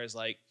engaged. Whereas,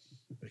 like,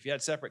 if you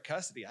had separate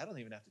custody, I don't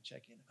even have to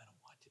check in if I don't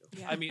want to.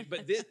 Yeah. I mean,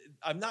 but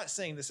I'm not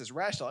saying this is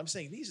rational. I'm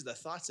saying these are the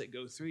thoughts that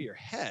go through your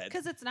head.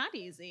 Because it's not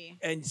easy.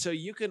 And so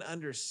you can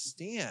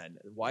understand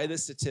why the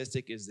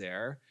statistic is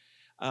there.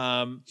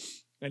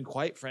 And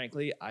quite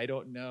frankly, I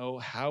don't know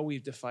how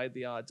we've defied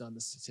the odds on the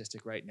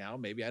statistic right now.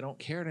 Maybe I don't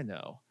care to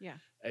know. Yeah.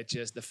 It's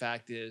just the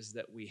fact is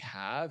that we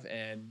have,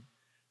 and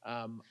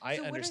I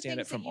So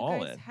understand it from what all are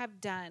things that you in. guys have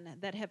done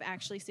that have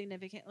actually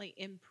significantly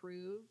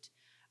improved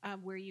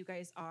where you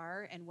guys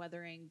are and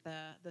weathering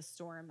the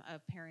storm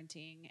of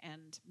parenting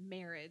and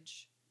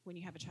marriage when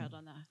you have a child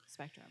on the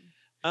spectrum?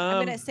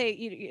 I'm going to say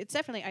it's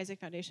definitely Isaac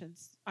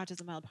Foundation's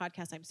Autism Mild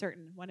podcast. I'm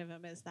certain one of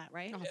them is that,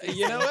 right? Oh,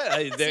 You know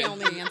what? the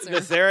only answer.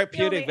 The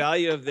therapeutic The only-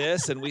 value of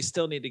this, and we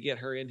still need to get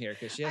her in here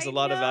because she has a I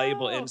lot of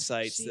valuable know.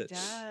 insights. She that,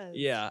 does.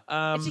 Yeah.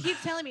 And she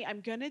keeps telling me,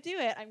 I'm going to do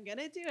it. I'm going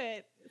to do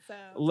it. So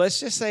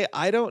Let's just say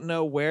I don't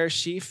know where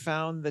she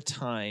found the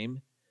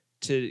time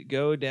to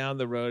go down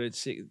the road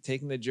and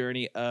taking the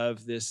journey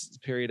of this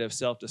period of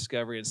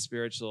self-discovery and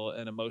spiritual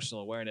and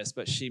emotional awareness,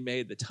 but she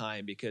made the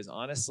time, because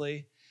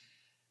honestly,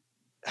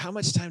 how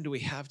much time do we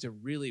have to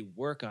really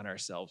work on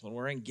ourselves when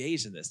we're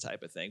engaged in this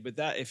type of thing? But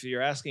that, if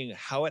you're asking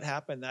how it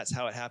happened, that's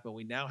how it happened.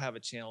 We now have a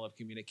channel of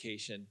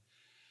communication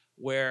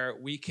where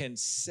we can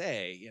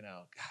say,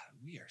 God,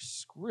 we are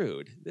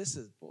screwed. This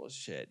is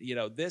bullshit.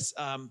 This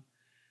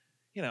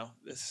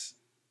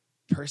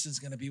person's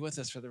going to be with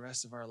us for the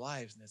rest of our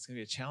lives, and it's going to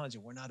be a challenge,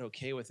 and we're not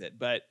okay with it.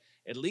 But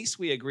at least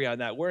we agree on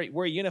that.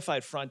 We're a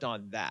unified front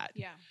on that.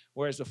 yeah.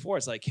 Whereas before,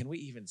 it's like, can we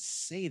even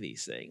say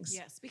these things?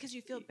 Yes, because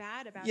you feel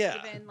bad about Yeah.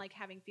 even like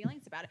having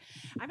feelings about it.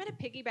 I'm going to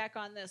piggyback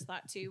on this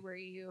thought too, where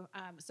you.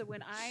 So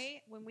when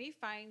we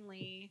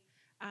finally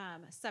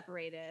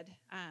separated,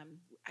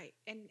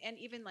 and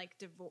even like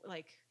divorce,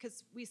 like,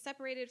 because we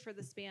separated for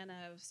the span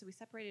of, so we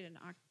separated in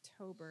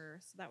October,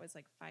 so that was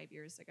like 5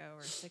 years ago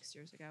or 6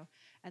 years ago,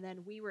 and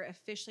then we were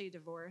officially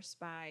divorced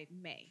by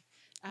May.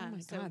 Oh my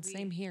so God,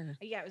 same here.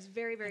 Yeah, it was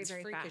very, very, That's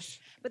very freakish. fast.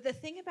 But the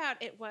thing about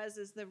it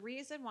is the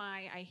reason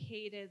why I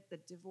hated the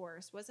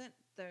divorce wasn't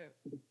the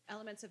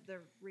elements of the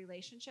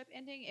relationship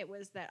ending. It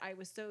was that I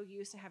was so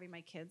used to having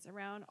my kids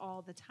around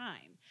all the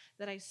time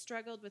that I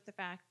struggled with the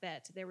fact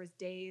that there was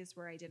days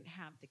where I didn't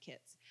have the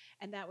kids.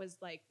 And that was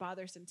like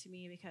bothersome to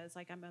me because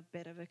like I'm a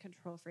bit of a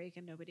control freak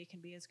and nobody can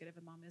be as good of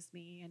a mom as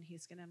me, and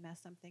he's going to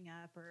mess something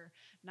up or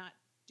not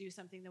do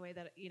something the way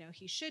that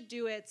he should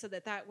do it, so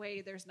that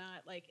way there's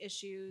not like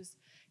issues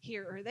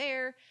here or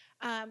there.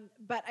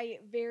 But I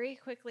very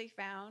quickly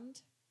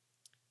found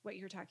what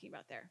you're talking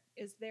about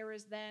there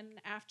was then,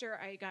 after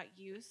I got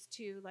used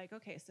to like,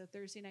 okay, so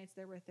Thursday nights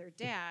they're with their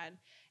dad,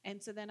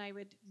 and so then I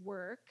would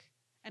work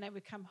and I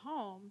would come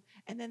home,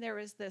 and then there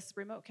was this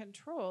remote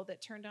control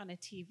that turned on a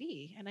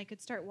TV, and I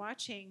could start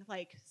watching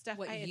like stuff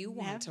What I had you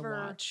want to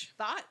never watch.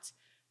 thought.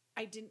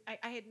 I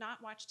had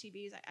not watched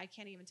TVs. I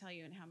can't even tell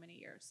you in how many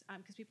years.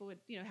 Because people would,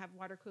 have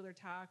water cooler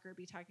talk or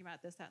be talking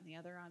about this, that, and the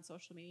other on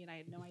social media, and I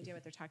had no idea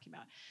what they're talking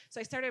about.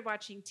 So I started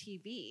watching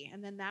TV,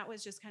 and then that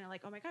was just kind of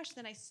like, oh my gosh.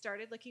 Then I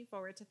started looking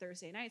forward to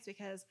Thursday nights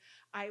because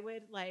I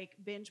would like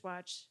binge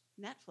watch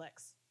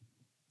Netflix.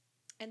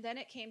 And then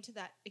it came to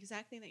that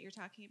exact thing that you're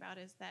talking about,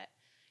 is that,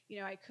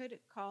 I could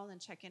call and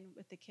check in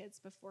with the kids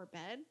before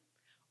bed,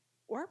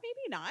 or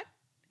maybe not,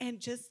 and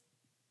just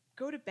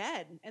go to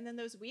bed. And then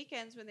those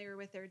weekends when they were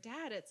with their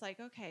dad, it's like,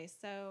 okay,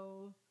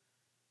 so,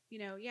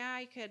 yeah,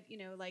 I could,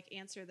 like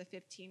answer the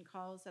 15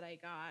 calls that I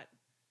got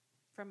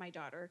from my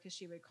daughter, because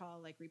she would call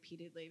like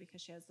repeatedly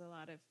because she has a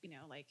lot of,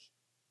 like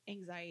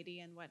anxiety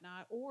and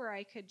whatnot. Or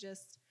I could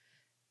just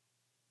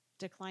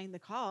decline the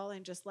call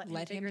and just let him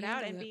figure it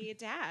out and be a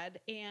dad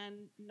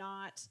and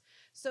not.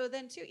 So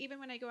then too, even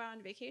when I go out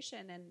on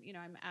vacation and,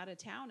 I'm out of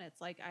town,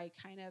 it's like I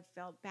kind of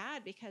felt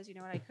bad because,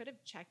 I could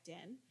have checked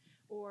in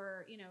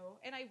or,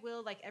 and I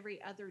will like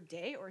every other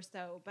day or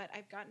so, but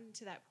I've gotten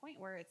to that point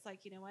where it's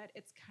like, you know what,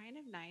 it's kind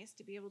of nice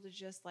to be able to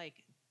just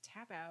like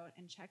tap out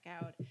and check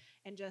out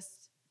and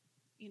just,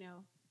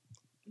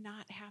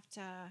 not have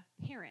to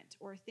parent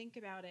or think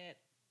about it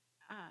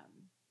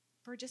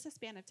for just a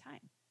span of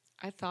time.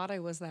 I thought I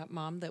was that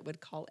mom that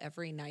would call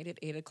every night at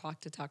 8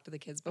 o'clock to talk to the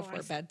kids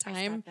before bedtime.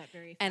 I stopped that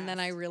very fast. And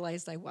then I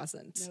realized I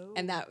wasn't.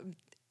 No.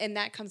 And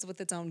that comes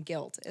with its own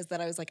guilt, is that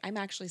I was like, I'm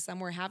actually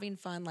somewhere having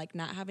fun, like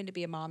not having to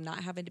be a mom,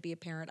 not having to be a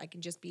parent. I can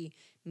just be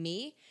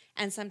me.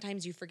 And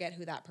sometimes you forget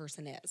who that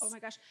person is. Oh my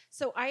gosh.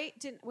 So I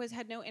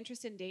had no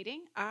interest in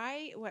dating.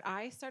 What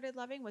I started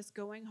loving was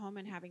going home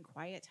and having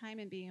quiet time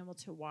and being able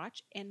to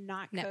watch and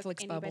not Netflix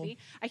cook anybody. bubble.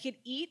 I could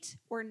eat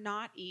or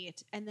not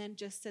eat and then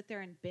just sit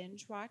there and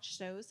binge watch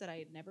shows that I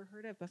had never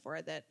heard of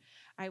before that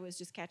I was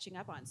just catching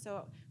up on.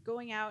 So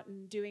going out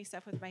and doing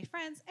stuff with my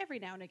friends, every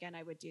now and again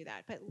I would do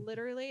that. But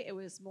literally it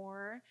was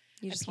more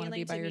You just want to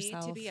be by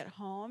yourself. to be at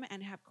home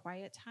and have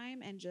quiet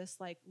time and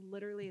just like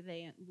literally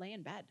lay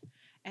in bed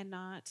and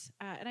not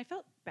and I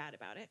felt bad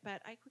about it,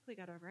 but I quickly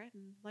got over it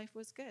and life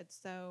was good.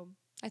 So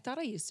I thought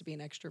I used to be an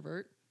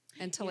extrovert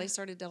until I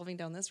started delving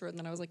down this road. And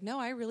then I was like, no,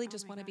 I really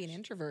just want to be an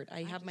introvert.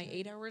 I have my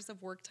 8 hours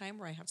of work time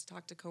where I have to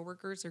talk to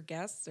coworkers or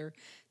guests or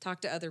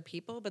talk to other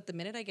people. But the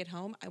minute I get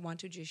home, I want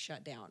to just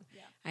shut down.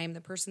 Yeah. I am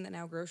the person that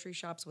now grocery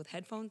shops with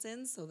headphones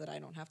in so that I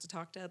don't have to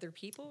talk to other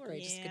people or I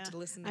just get to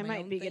listen to my own thing.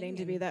 I might be getting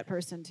to be that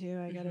person too.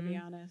 I got to be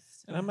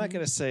honest. And I'm not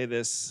going to say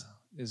this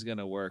is going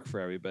to work for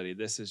everybody.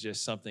 This is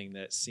just something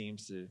that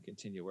seems to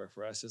continue to work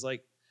for us. Is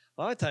like,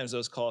 a lot of times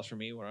those calls for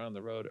me when I'm on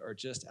the road are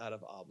just out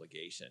of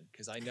obligation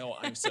because I know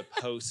I'm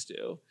supposed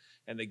to,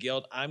 and the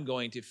guilt I'm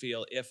going to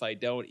feel if I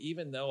don't,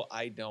 even though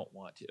I don't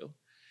want to.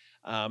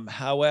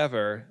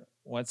 However,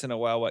 once in a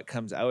while, what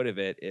comes out of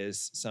it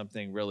is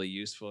something really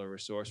useful or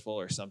resourceful,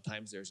 or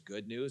sometimes there's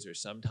good news, or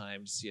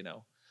sometimes,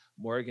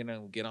 Morgan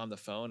will get on the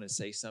phone and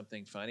say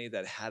something funny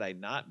that had I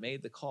not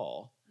made the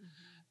call.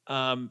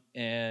 How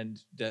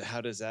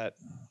does that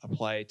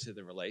apply to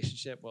the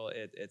relationship? Well,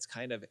 it's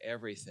kind of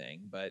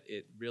everything, but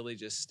it really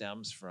just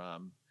stems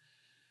from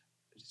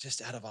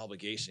just out of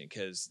obligation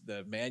because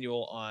the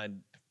manual on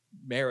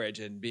marriage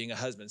and being a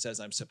husband says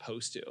I'm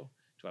supposed to.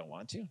 Do I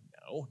want to?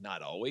 No,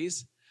 not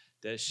always.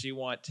 Does she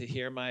want to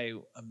hear my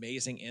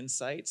amazing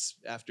insights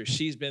after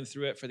she's been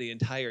through it for the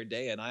entire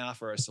day and I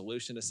offer a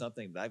solution to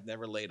something that I've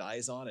never laid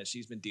eyes on and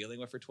she's been dealing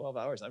with for 12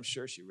 hours? I'm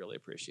sure she really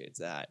appreciates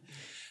that.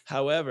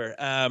 However,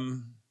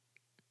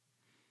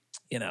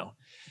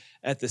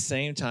 at the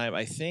same time,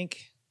 I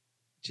think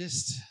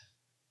just,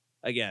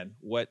 again,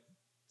 what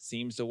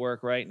seems to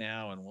work right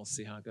now, and we'll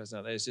see how it goes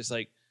on, it's just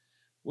like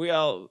we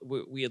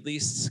at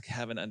least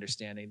have an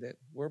understanding that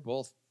we're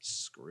both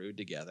screwed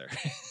together.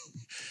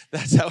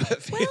 That's how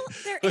it feels. Well,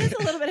 there is a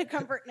little bit of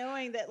comfort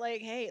knowing that,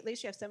 like, hey, at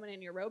least you have someone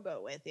in your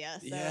rowboat with you.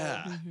 So,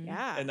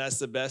 yeah. And that's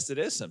the best it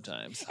is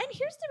sometimes. And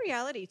here's the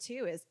reality,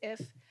 too, is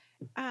if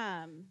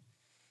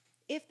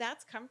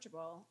that's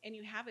comfortable and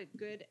you have a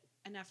good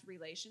enough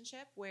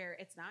relationship where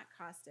it's not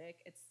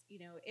caustic, it's,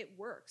 it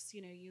works.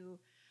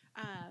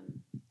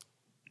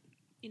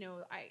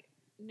 I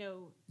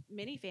know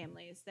many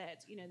families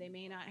that, they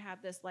may not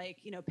have this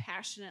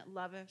passionate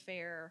love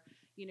affair,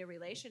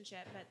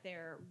 relationship, but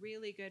they're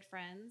really good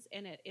friends.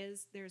 And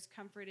there's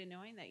comfort in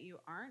knowing that you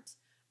aren't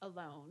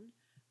alone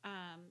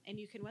and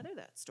you can weather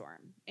that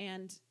storm.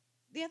 And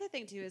the other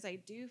thing too, is I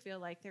do feel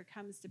like there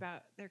comes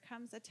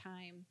a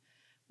time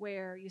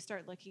where you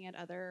start looking at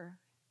other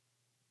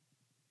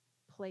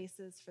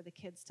places for the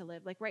kids to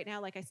live. Like right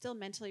now, I still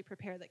mentally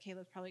prepare that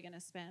Caleb's probably going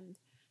to spend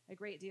a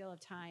great deal of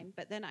time.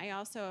 But then I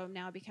also am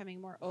now becoming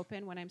more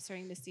open when I'm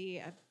starting to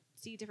see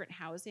different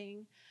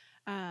housing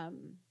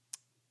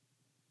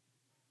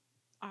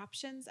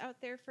options out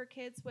there for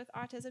kids with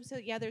autism. So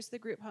yeah, there's the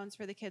group homes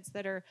for the kids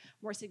that are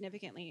more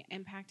significantly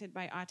impacted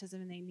by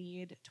autism and they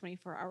need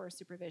 24-hour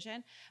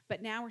supervision.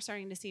 But now we're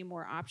starting to see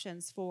more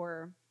options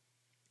for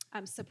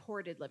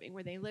supported living,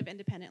 where they live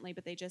independently,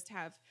 but they just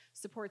have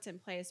supports in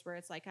place where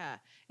it's like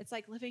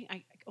living.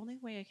 Only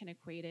way I can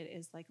equate it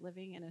is like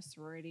living in a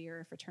sorority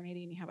or a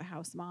fraternity, and you have a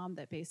house mom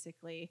that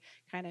basically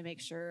kind of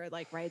makes sure,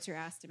 rides your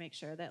ass to make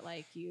sure that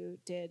you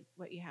did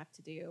what you have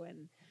to do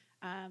and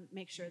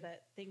make sure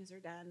that things are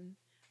done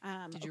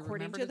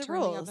according to the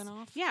rules.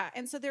 Yeah,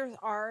 and so there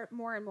are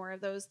more and more of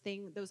those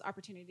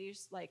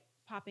opportunities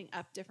popping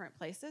up different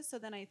places. So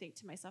then I think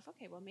to myself,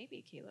 okay, well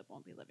maybe Caleb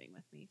won't be living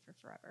with me for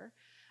forever.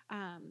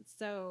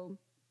 So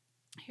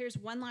here's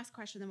one last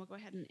question, then we'll go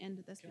ahead and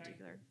end this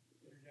particular.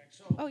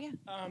 Oh yeah.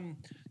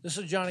 This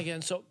is John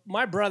again. So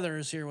my brother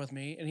is here with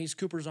me, and he's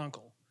Cooper's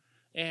uncle.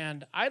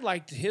 And I'd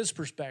like his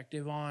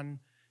perspective on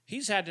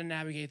he's had to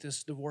navigate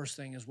this divorce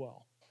thing as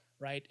well,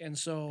 right? And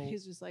so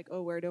He's just like,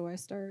 oh, where do I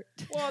start?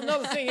 well,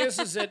 no, the thing is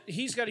that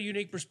he's got a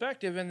unique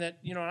perspective in that,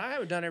 you know, and I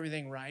haven't done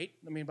everything right.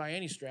 I mean, by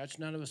any stretch,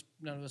 none of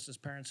us as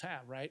parents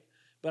have, right?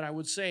 But I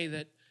would say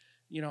that,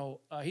 you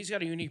know, he's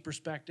got a unique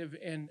perspective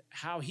in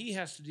how he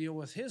has to deal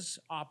with his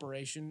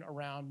operation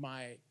around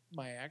my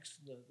ex,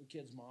 the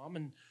kid's mom,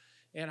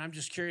 and I'm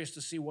just curious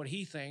to see what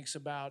he thinks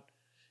about,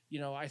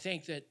 you know, I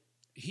think that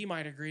he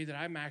might agree that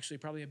I'm actually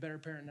probably a better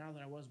parent now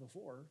than I was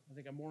before. I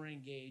think I'm more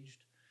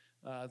engaged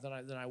than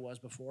I was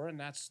before, and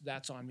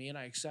that's on me, and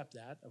I accept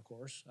that, of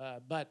course.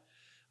 But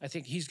I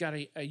think he's got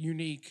a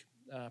unique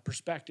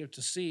perspective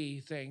to see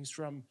things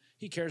from.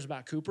 He cares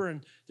about Cooper,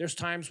 and there's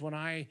times when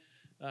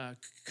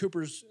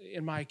Cooper's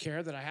in my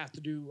care that I have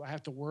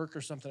to work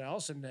or something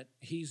else, and that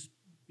he's,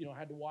 you know,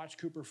 had to watch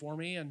Cooper for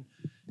me and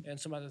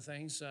some other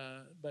things.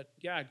 But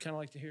yeah, I'd kind of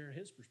like to hear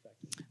his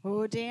perspective.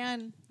 Oh,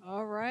 Dan.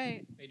 All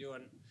right. How you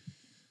doing?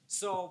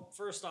 So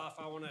first off,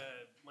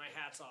 my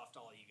hat's off to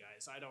all you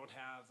guys. I don't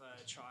have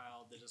a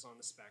child that is on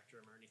the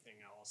spectrum or anything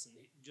else, and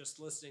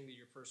just listening to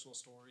your personal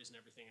stories and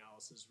everything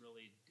else is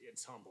really,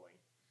 it's humbling.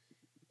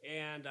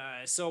 And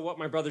so what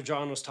my brother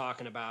John was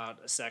talking about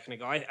a second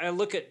ago, I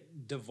look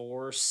at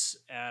divorce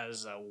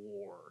as a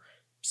war.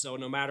 So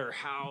no matter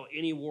how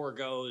any war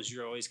goes,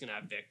 you're always going to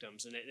have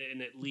victims, and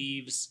it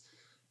leaves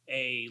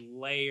a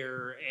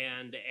layer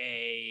and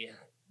a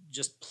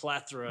just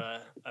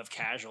plethora of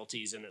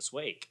casualties in its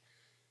wake.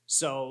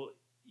 So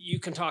you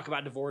can talk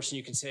about divorce and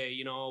you can say,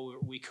 you know,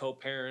 we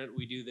co-parent,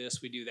 we do this,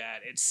 we do that.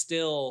 It's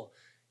still,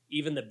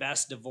 even the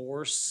best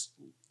divorce,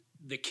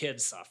 the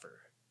kids suffer,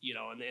 you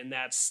know, and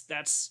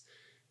that's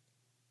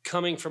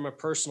coming from a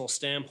personal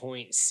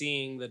standpoint,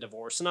 seeing the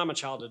divorce. And I'm a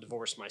child of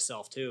divorce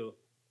myself too,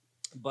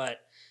 but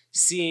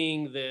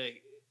seeing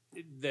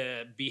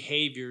the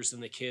behaviors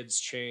and the kids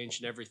change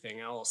and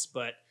everything else.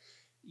 But,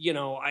 you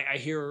know, I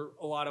hear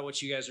a lot of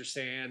what you guys are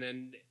saying,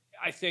 and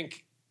I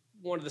think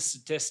one of the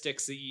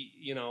statistics that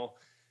you know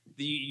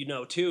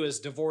too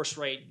is divorce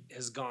rate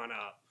has gone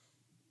up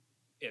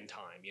in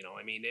time. You know,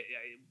 I mean,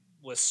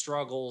 with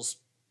struggles,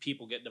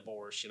 people get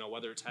divorced. You know,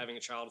 whether it's having a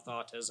child with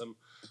autism,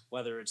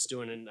 whether it's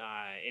doing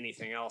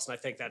anything else. And I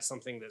think that's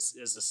something that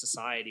as a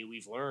society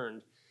we've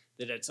learned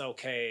that it's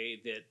okay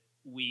that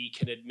we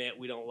can admit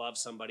we don't love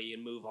somebody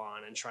and move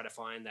on and try to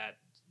find that,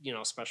 you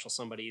know, special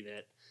somebody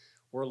that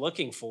we're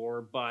looking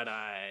for. But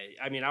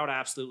I mean, I would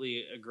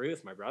absolutely agree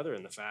with my brother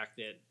in the fact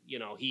that, you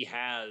know, he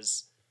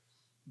has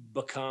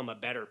become a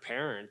better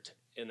parent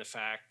in the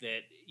fact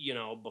that, you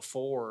know,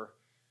 before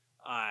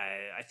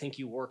I think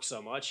you worked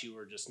so much, you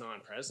were just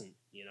non-present.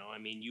 You know, I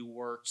mean, you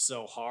worked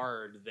so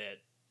hard that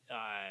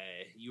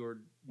you were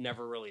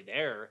never really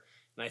there.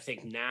 And I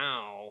think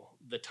now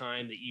the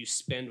time that you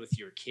spend with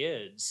your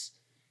kids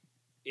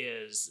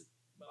is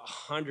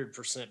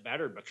 100%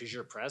 better because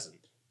you're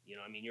present. You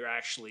know, I mean, you're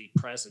actually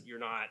present. You're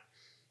not,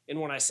 and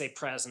when I say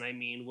present, I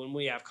mean when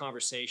we have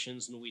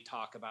conversations and we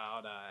talk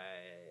about,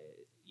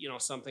 you know,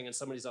 something and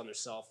somebody's on their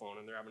cell phone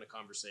and they're having a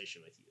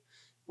conversation with you.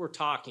 We're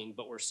talking,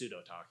 but we're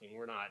pseudo-talking.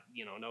 We're not,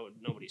 you know,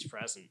 nobody's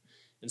present.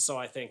 And so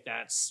I think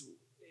that's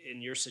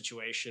in your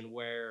situation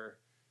where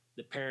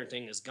the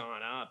parenting has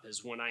gone up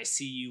is when I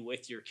see you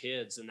with your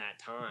kids in that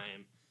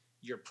time,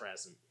 you're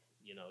present.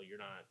 You know,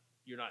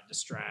 you're not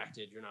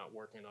distracted. You're not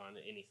working on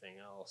anything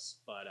else.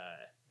 But,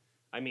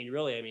 I mean,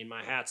 really, I mean,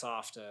 my hat's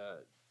off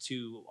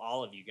to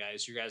all of you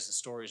guys. Your guys'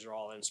 stories are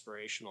all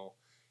inspirational.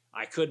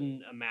 I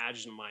couldn't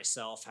imagine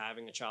myself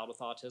having a child with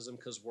autism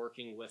because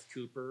working with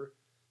Cooper,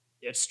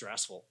 it's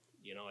stressful.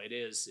 You know, it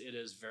is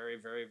very,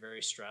 very,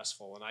 very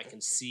stressful. And I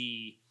can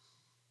see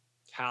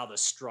how the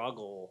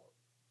struggle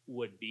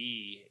would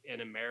be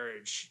in a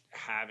marriage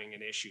having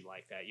an issue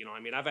like that. You know, I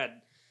mean, I've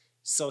had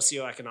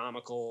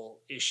socioeconomical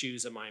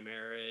issues in my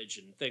marriage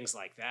and things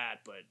like that.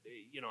 But,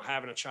 you know,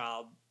 having a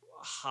child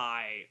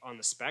high on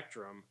the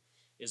spectrum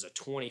is a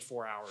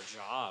 24-hour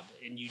job.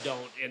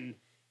 And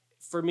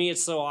for me,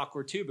 it's so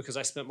awkward too, because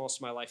I spent most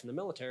of my life in the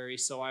military.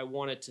 So I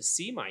wanted to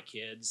see my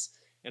kids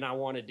and I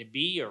wanted to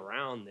be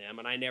around them,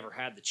 and I never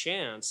had the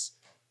chance.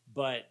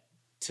 But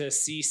to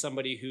see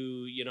somebody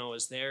who, you know,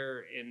 is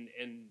there and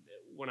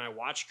when I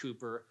watch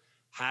Cooper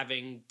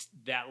having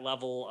that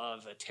level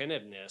of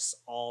attentiveness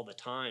all the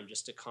time,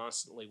 just to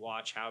constantly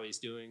watch how he's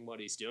doing, what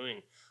he's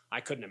doing,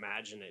 I couldn't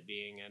imagine it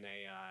being in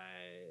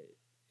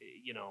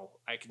you know,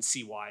 I can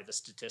see why the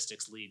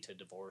statistics lead to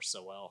divorce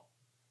so well.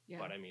 Yeah.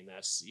 But I mean,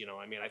 that's, you know,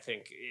 I mean, I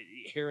think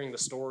hearing the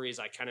stories,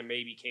 I kind of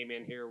maybe came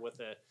in here with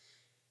a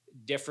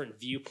different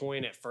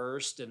viewpoint at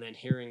first, and then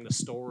hearing the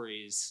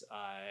stories,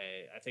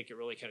 I think it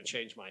really kind of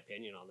changed my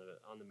opinion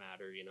on the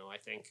matter. You know, I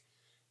think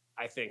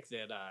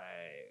that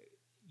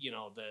you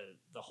know,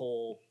 the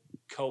whole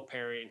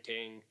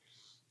co-parenting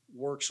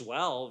works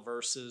well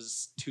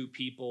versus two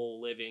people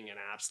living in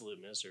absolute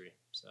misery.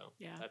 So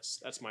yeah,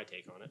 that's my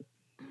take on it.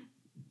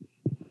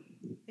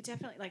 It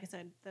definitely, like I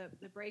said,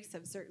 the breaks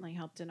have certainly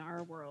helped in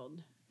our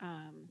world.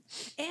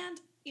 And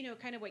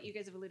kind of what you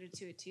guys have alluded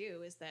to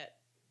too is that,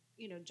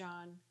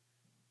 John,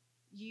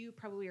 you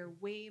probably are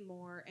way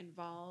more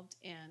involved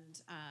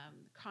and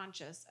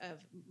conscious of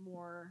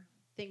more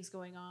things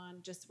going on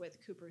just with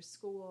Cooper's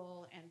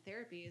school and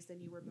therapies than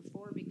you were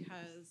before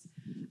because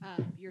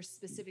you're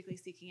specifically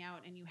seeking out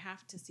and you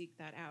have to seek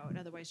that out.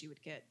 Otherwise, you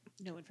would get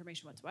no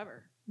information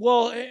whatsoever.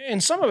 Well,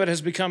 and some of it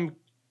has become,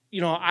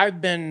 I've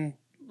been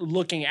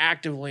looking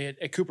actively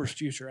at Cooper's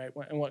future, right,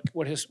 and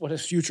what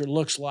his future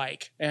looks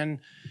like, and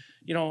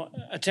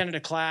attended a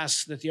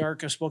class that the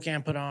Arc of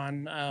Spokane put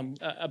on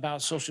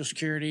about Social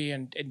Security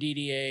and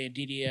DDA and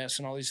DDS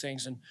and all these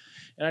things, and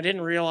I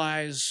didn't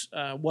realize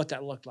what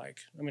that looked like.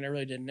 I mean, I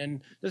really didn't.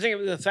 And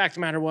the fact of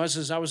the matter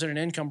is I was in an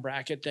income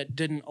bracket that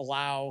didn't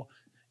allow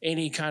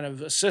any kind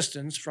of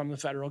assistance from the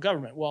federal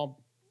government.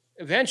 Well,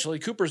 eventually,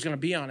 Cooper's going to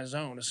be on his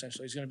own.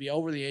 Essentially, he's going to be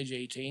over the age of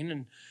 18,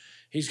 and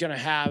he's going to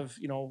have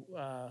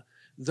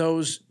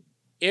those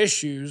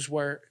issues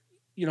where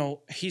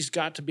he's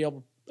got to be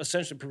able to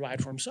essentially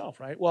provide for himself,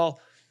 right? Well,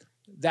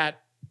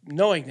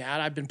 knowing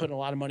that, I've been putting a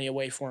lot of money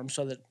away for him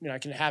so that I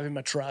can have him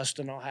a trust,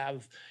 and I'll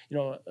have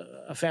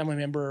a family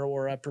member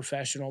or a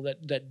professional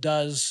that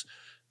does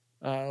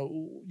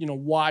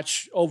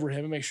watch over him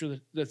and make sure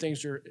that the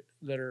things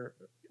that are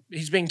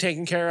he's being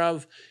taken care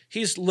of.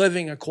 He's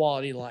living a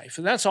quality life,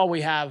 and that's all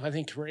we have, I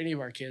think, for any of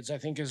our kids. I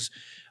think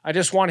I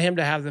just want him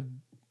to have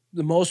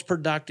the most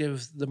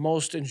productive, the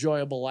most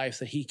enjoyable life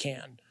that he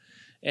can.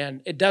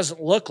 And it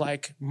doesn't look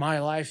like my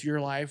life,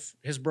 your life,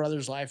 his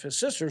brother's life, his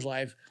sister's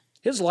life.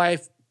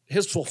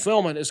 His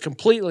fulfillment is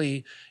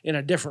completely in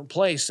a different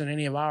place than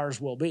any of ours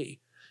will be.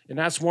 And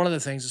that's one of the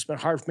things that's been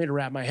hard for me to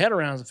wrap my head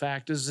around. The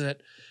fact is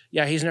that,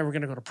 yeah, he's never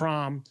going to go to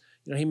prom.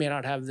 He may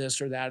not have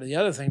this or that or the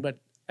other thing. But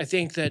I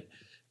think that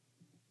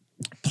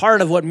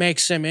part of what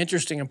makes him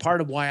interesting and part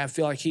of why I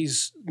feel like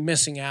he's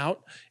missing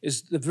out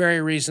is the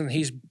very reason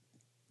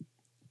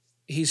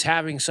he's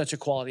having such a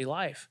quality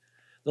life.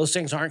 Those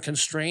things aren't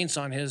constraints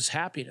on his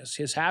happiness.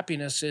 His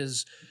happiness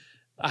is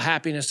a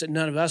happiness that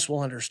none of us will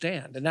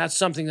understand. And that's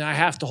something that I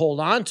have to hold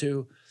on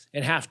to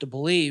and have to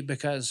believe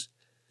because,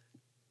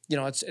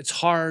 it's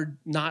hard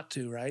not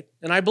to, right?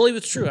 And I believe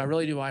it's true. I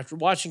really do. After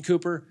watching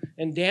Cooper,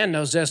 and Dan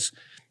knows this,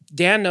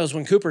 Dan knows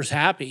when Cooper's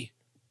happy,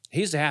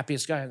 he's the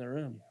happiest guy in the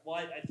room.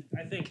 Well,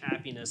 I think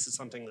happiness is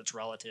something that's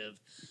relative.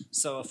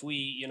 So if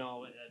we,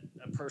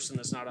 a person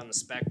that's not on the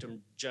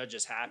spectrum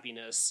judges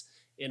happiness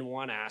in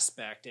one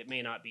aspect, it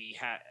may not be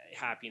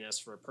happiness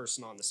for a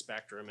person on the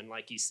spectrum. And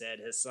like he said,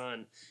 his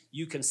son,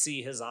 you can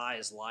see his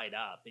eyes light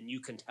up, and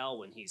you can tell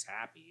when he's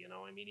happy.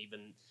 I mean,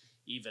 even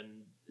you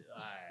can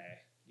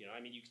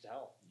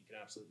tell. You can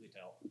absolutely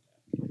tell.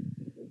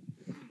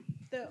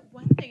 The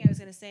one thing I was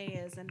going to say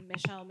is, and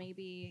Michelle,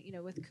 maybe,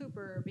 with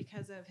Cooper,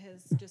 because of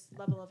his just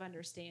level of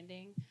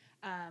understanding,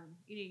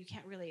 you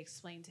can't really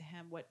explain to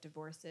him what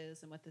divorce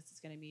is and what this is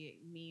going to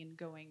mean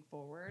going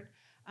forward.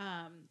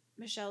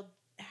 Michelle,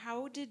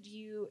 how did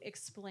you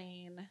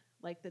explain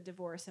like the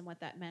divorce and what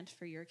that meant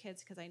for your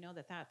kids? Because I know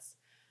that that's,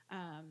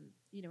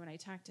 when I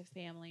talk to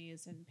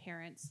families and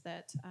parents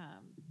that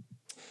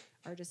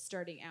are just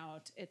starting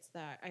out, it's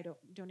that I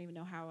don't even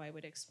know how I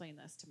would explain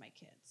this to my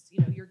kids.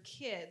 Your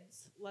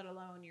kids, let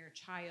alone your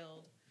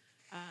child,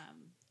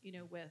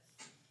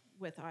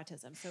 with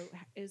autism. So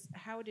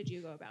how did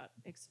you go about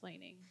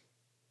explaining?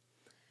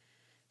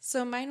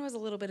 So mine was a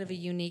little bit of a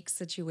unique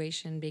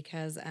situation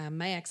because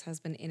my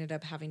ex-husband ended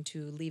up having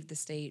to leave the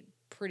state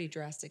pretty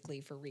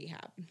drastically for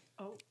rehab.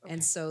 Oh, okay.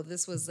 And so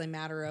this was a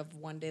matter of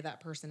one day that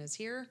person is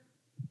here,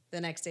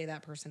 the next day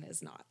that person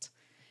is not.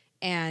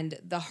 And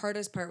the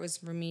hardest part was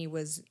for me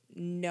was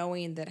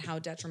knowing that how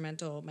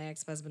detrimental my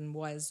ex-husband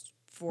was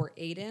for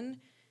Aiden,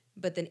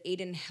 but then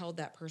Aiden held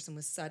that person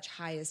with such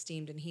high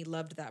esteem and he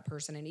loved that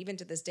person. And even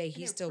to this day,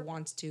 he still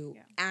wants to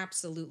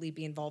absolutely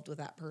be involved with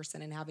that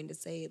person, and having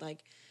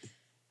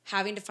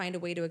to find a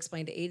way to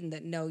explain to Aiden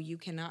that, no, you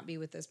cannot be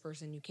with this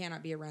person. You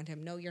cannot be around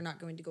him. No, you're not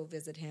going to go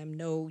visit him.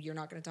 No, you're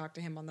not going to talk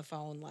to him on the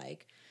phone.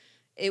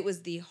 It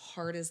was the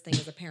hardest thing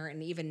as a parent.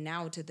 And even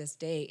now to this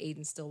day,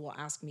 Aiden still will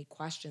ask me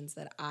questions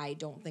that I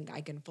don't think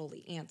I can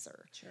fully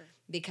answer. Sure.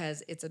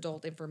 Because it's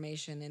adult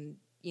information. And,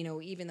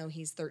 even though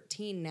he's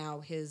 13 now,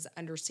 his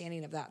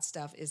understanding of that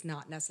stuff is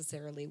not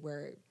necessarily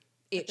where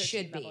it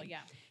should be. Level,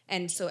 yeah.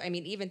 And so,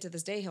 even to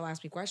this day, he'll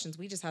ask me questions.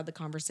 We just had the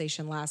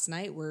conversation last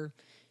night where,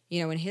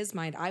 in his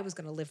mind, I was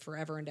going to live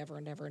forever and ever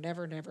and ever and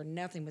ever and ever.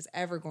 Nothing was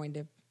ever going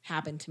to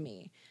happen to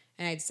me.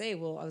 And I'd say,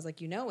 well, I was like,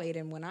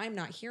 Aiden, when I'm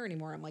not here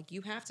anymore, I'm like,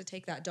 you have to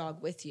take that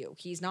dog with you.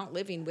 He's not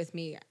living with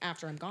me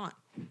after I'm gone.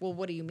 Well,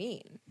 what do you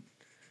mean?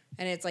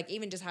 And it's like,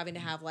 even just having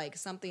to have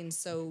something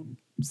so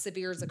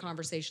severe as a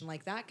conversation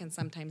like that can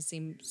sometimes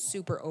seem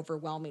super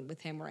overwhelming with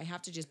him, where I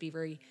have to just be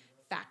very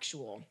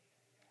factual.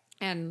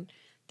 And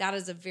that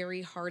is a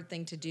very hard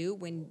thing to do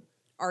when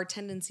our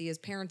tendency as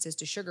parents is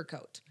to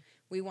sugarcoat.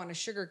 we want to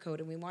sugarcoat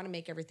and we want to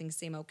make everything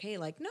seem okay.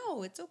 Like,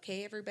 no, it's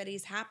okay.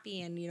 Everybody's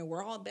happy. And,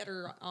 we're all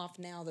better off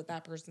now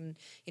that person,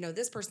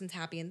 this person's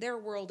happy in their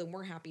world and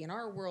we're happy in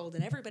our world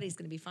and everybody's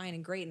going to be fine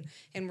and great. And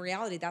in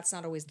reality, that's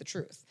not always the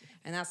truth.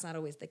 And that's not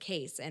always the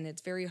case. And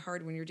it's very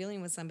hard when you're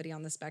dealing with somebody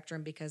on the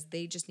spectrum because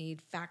they just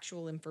need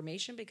factual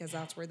information because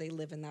that's where they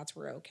live and that's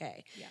where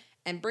okay. Yeah.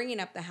 And bringing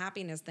up the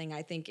happiness thing,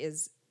 I think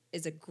is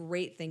a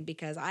great thing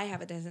because I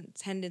have a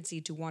tendency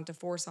to want to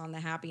force on the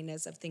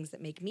happiness of things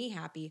that make me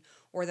happy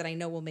or that I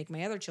know will make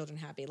my other children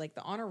happy. Like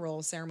the honor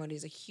roll ceremony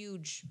is a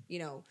huge,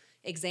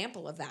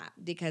 example of that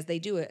because they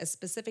do a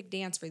specific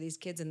dance for these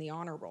kids in the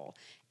honor roll.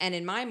 And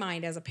in my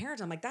mind as a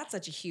parent, I'm like, that's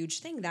such a huge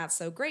thing. That's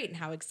so great and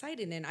how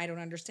exciting. And I don't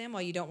understand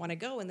why you don't want to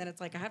go. And then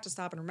it's like, I have to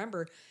stop and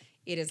remember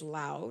it is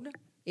loud.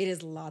 It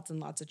is lots and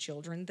lots of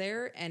children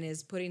there and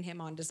is putting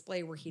him on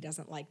display where he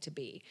doesn't like to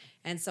be.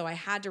 And so I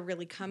had to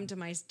really come to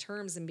my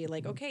terms and be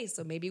like, okay,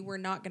 so maybe we're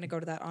not going to go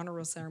to that honor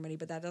roll ceremony,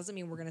 but that doesn't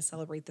mean we're going to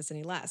celebrate this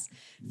any less.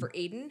 For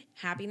Aiden,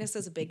 happiness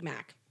is a Big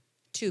Mac.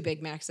 2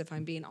 Big Macs, if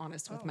I'm being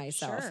honest with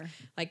myself. Sure.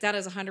 Like that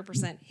is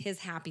 100% his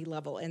happy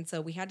level. And so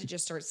we had to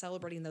just start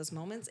celebrating those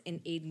moments in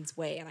Aiden's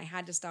way. And I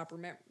had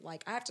to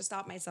I have to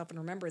stop myself and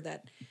remember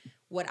that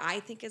what I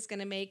think is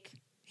going to make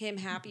him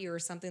happy or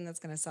something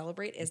that's going to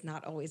celebrate is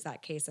not always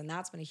that case. And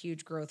that's been a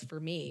huge growth for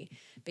me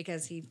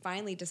because he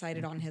finally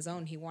decided on his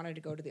own he wanted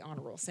to go to the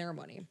honor roll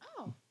ceremony.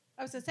 Oh,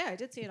 I was going to say, I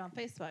did see it on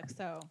Facebook,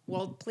 so.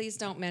 Well, please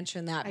don't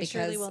mention that I because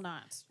surely will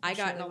not. I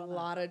got in a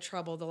lot of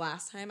trouble the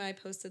last time I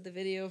posted the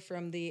video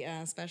from the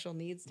special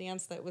needs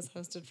dance that was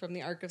hosted from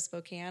the Arc of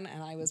Spokane,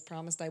 and I was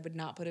promised I would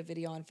not put a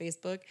video on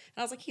Facebook. And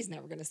I was like, he's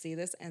never going to see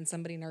this, and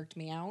somebody narked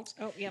me out.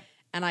 Oh, yep.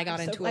 And I got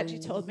I'm so into glad you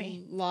told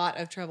me. lot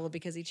of trouble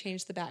because he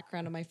changed the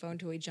background of my phone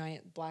to a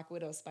giant black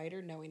widow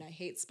spider, knowing I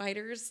hate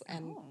spiders.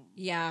 And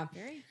yeah,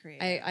 Very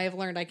creative. I have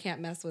learned I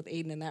can't mess with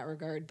Aiden in that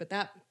regard. But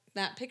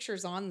that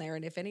picture's on there,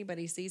 and if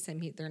anybody sees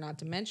him, they're not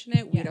to mention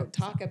it. We don't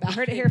talk about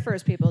Heard it it. here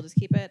first, people. Just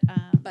keep it.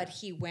 But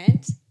he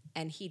went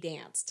and he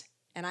danced.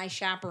 And I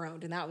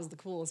chaperoned, and that was the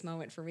coolest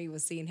moment for me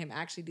was seeing him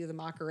actually do the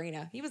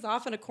Macarena. He was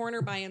off in a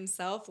corner by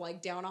himself,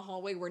 like down a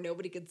hallway where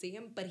nobody could see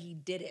him, but he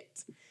did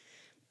it.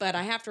 But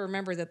I have to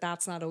remember that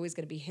that's not always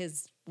going to be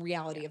his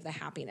reality of the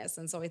happiness.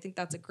 And so I think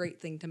that's a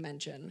great thing to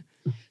mention.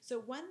 So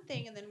one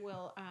thing, and then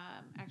we'll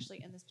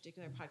actually end this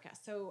particular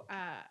podcast. So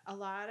a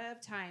lot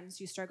of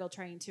times you struggle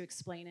trying to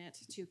explain it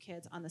to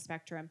kids on the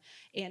spectrum.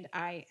 And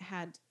I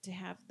had to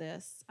have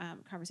this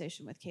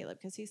conversation with Caleb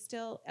because he's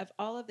still, of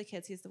all of the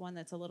kids, he's the one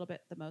that's a little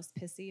bit the most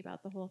pissy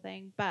about the whole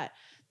thing. But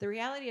the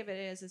reality of it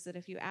is that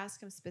if you ask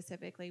him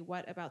specifically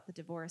what about the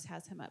divorce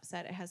has him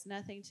upset, it has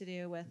nothing to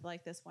do with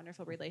like this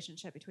wonderful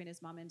relationship between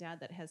his mom and dad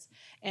that has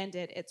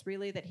ended. It's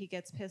really that he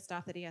gets pissed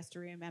off that he has to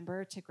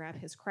remember to grab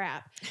his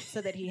crap so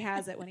that he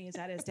has it when he's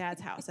at his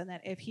dad's house. And that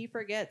if he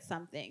forgets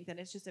something, then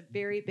it's just a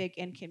very big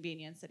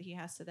inconvenience that he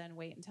has to then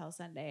wait until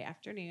Sunday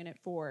afternoon at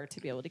 4 to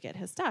be able to get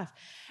his stuff.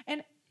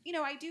 And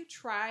I do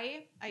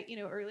try,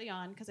 early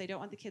on, because I don't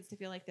want the kids to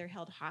feel like they're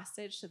held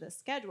hostage to the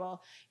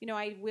schedule.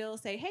 I will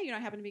say, hey, I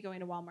happen to be going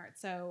to Walmart,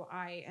 so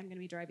I am going to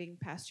be driving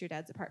past your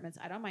dad's apartments.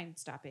 I don't mind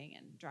stopping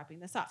and dropping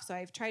this off. So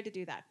I've tried to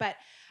do that. But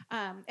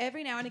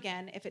every now and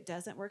again, if it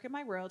doesn't work in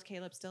my world,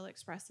 Caleb still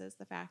expresses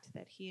the fact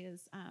that he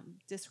is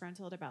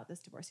disgruntled about this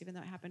divorce, even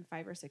though it happened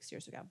 5 or 6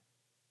 years ago.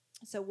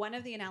 So one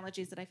of the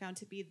analogies that I found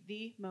to be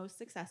the most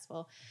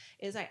successful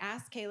is I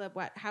asked Caleb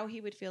how he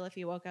would feel if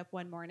he woke up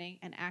one morning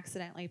and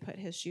accidentally put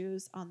his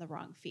shoes on the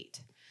wrong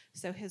feet.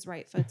 So his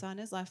right foot's on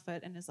his left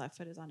foot and his left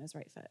foot is on his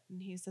right foot.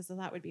 And he says, well,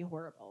 that would be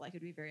horrible. Like,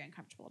 it'd be very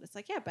uncomfortable. And it's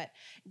like, yeah, but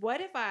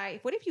what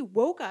if you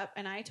woke up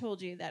and I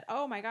told you that,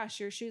 oh my gosh,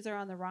 your shoes are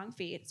on the wrong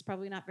feet. It's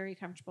probably not very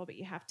comfortable, but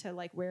you have to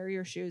like wear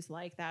your shoes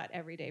like that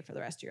every day for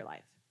the rest of your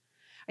life.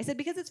 I said,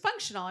 because it's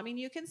functional. I mean,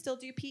 you can still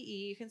do PE,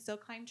 you can still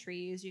climb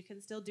trees, you can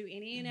still do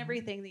any and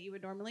everything that you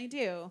would normally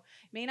do.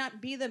 It may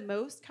not be the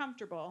most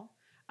comfortable,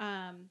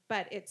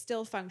 but it's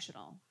still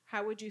functional.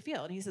 How would you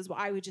feel? And he says, well,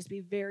 I would just be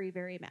very,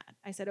 very mad.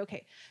 I said,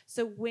 okay,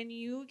 so when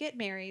you get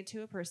married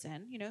to a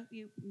person,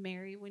 you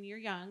marry when you're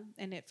young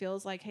and it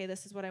feels like, hey,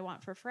 this is what I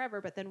want for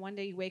forever. But then one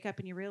day you wake up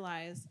and you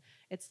realize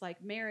it's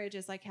like marriage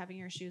is like having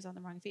your shoes on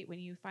the wrong feet. When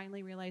you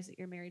finally realize that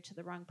you're married to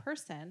the wrong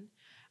person,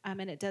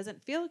 and it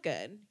doesn't feel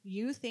good,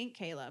 you think,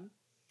 Caleb,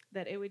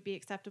 that it would be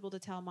acceptable to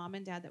tell mom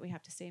and dad that we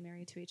have to stay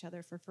married to each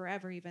other for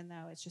forever, even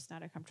though it's just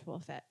not a comfortable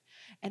fit.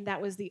 And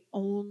that was the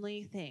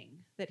only thing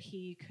that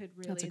he could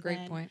really That's a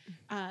great point.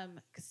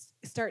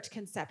 Start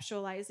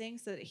conceptualizing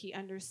so that he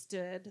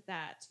understood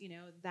that,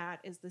 that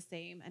is the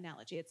same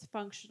analogy. It's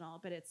functional,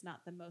 but it's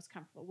not the most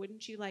comfortable.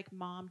 Wouldn't you like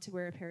mom to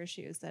wear a pair of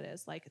shoes that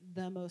is like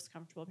the most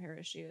comfortable pair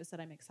of shoes that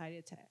I'm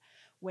excited to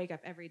wake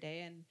up every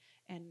day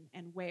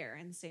and wear?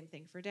 And the same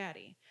thing for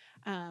daddy.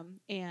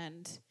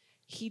 And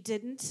he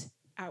didn't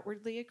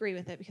outwardly agree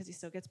with it because he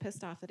still gets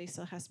pissed off that he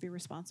still has to be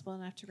responsible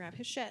enough to grab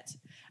his shit.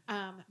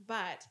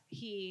 But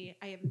I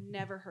have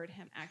never heard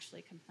him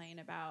actually complain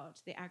about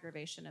the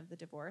aggravation of the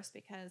divorce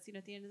because,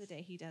 at the end of the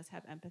day, he does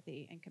have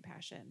empathy and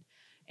compassion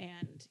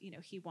and,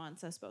 he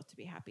wants us both to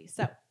be happy.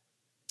 So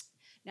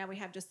now we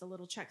have just a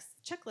little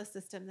checklist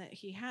system that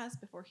he has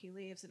before he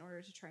leaves in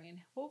order to try and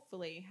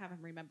hopefully have him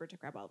remember to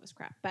grab all of his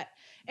crap. But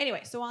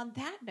anyway, so on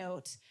that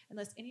note,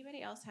 unless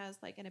anybody else has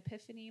like an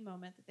epiphany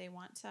moment that they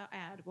want to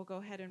add, we'll go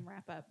ahead and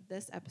wrap up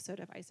this episode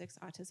of Isaac's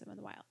Autism in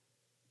the Wild.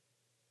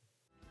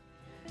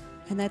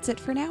 And that's it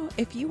for now.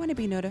 If you want to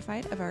be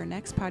notified of our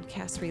next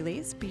podcast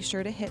release, be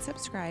sure to hit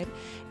subscribe.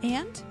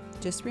 And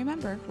just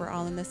remember, we're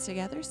all in this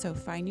together, so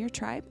find your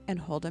tribe and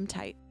hold them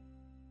tight.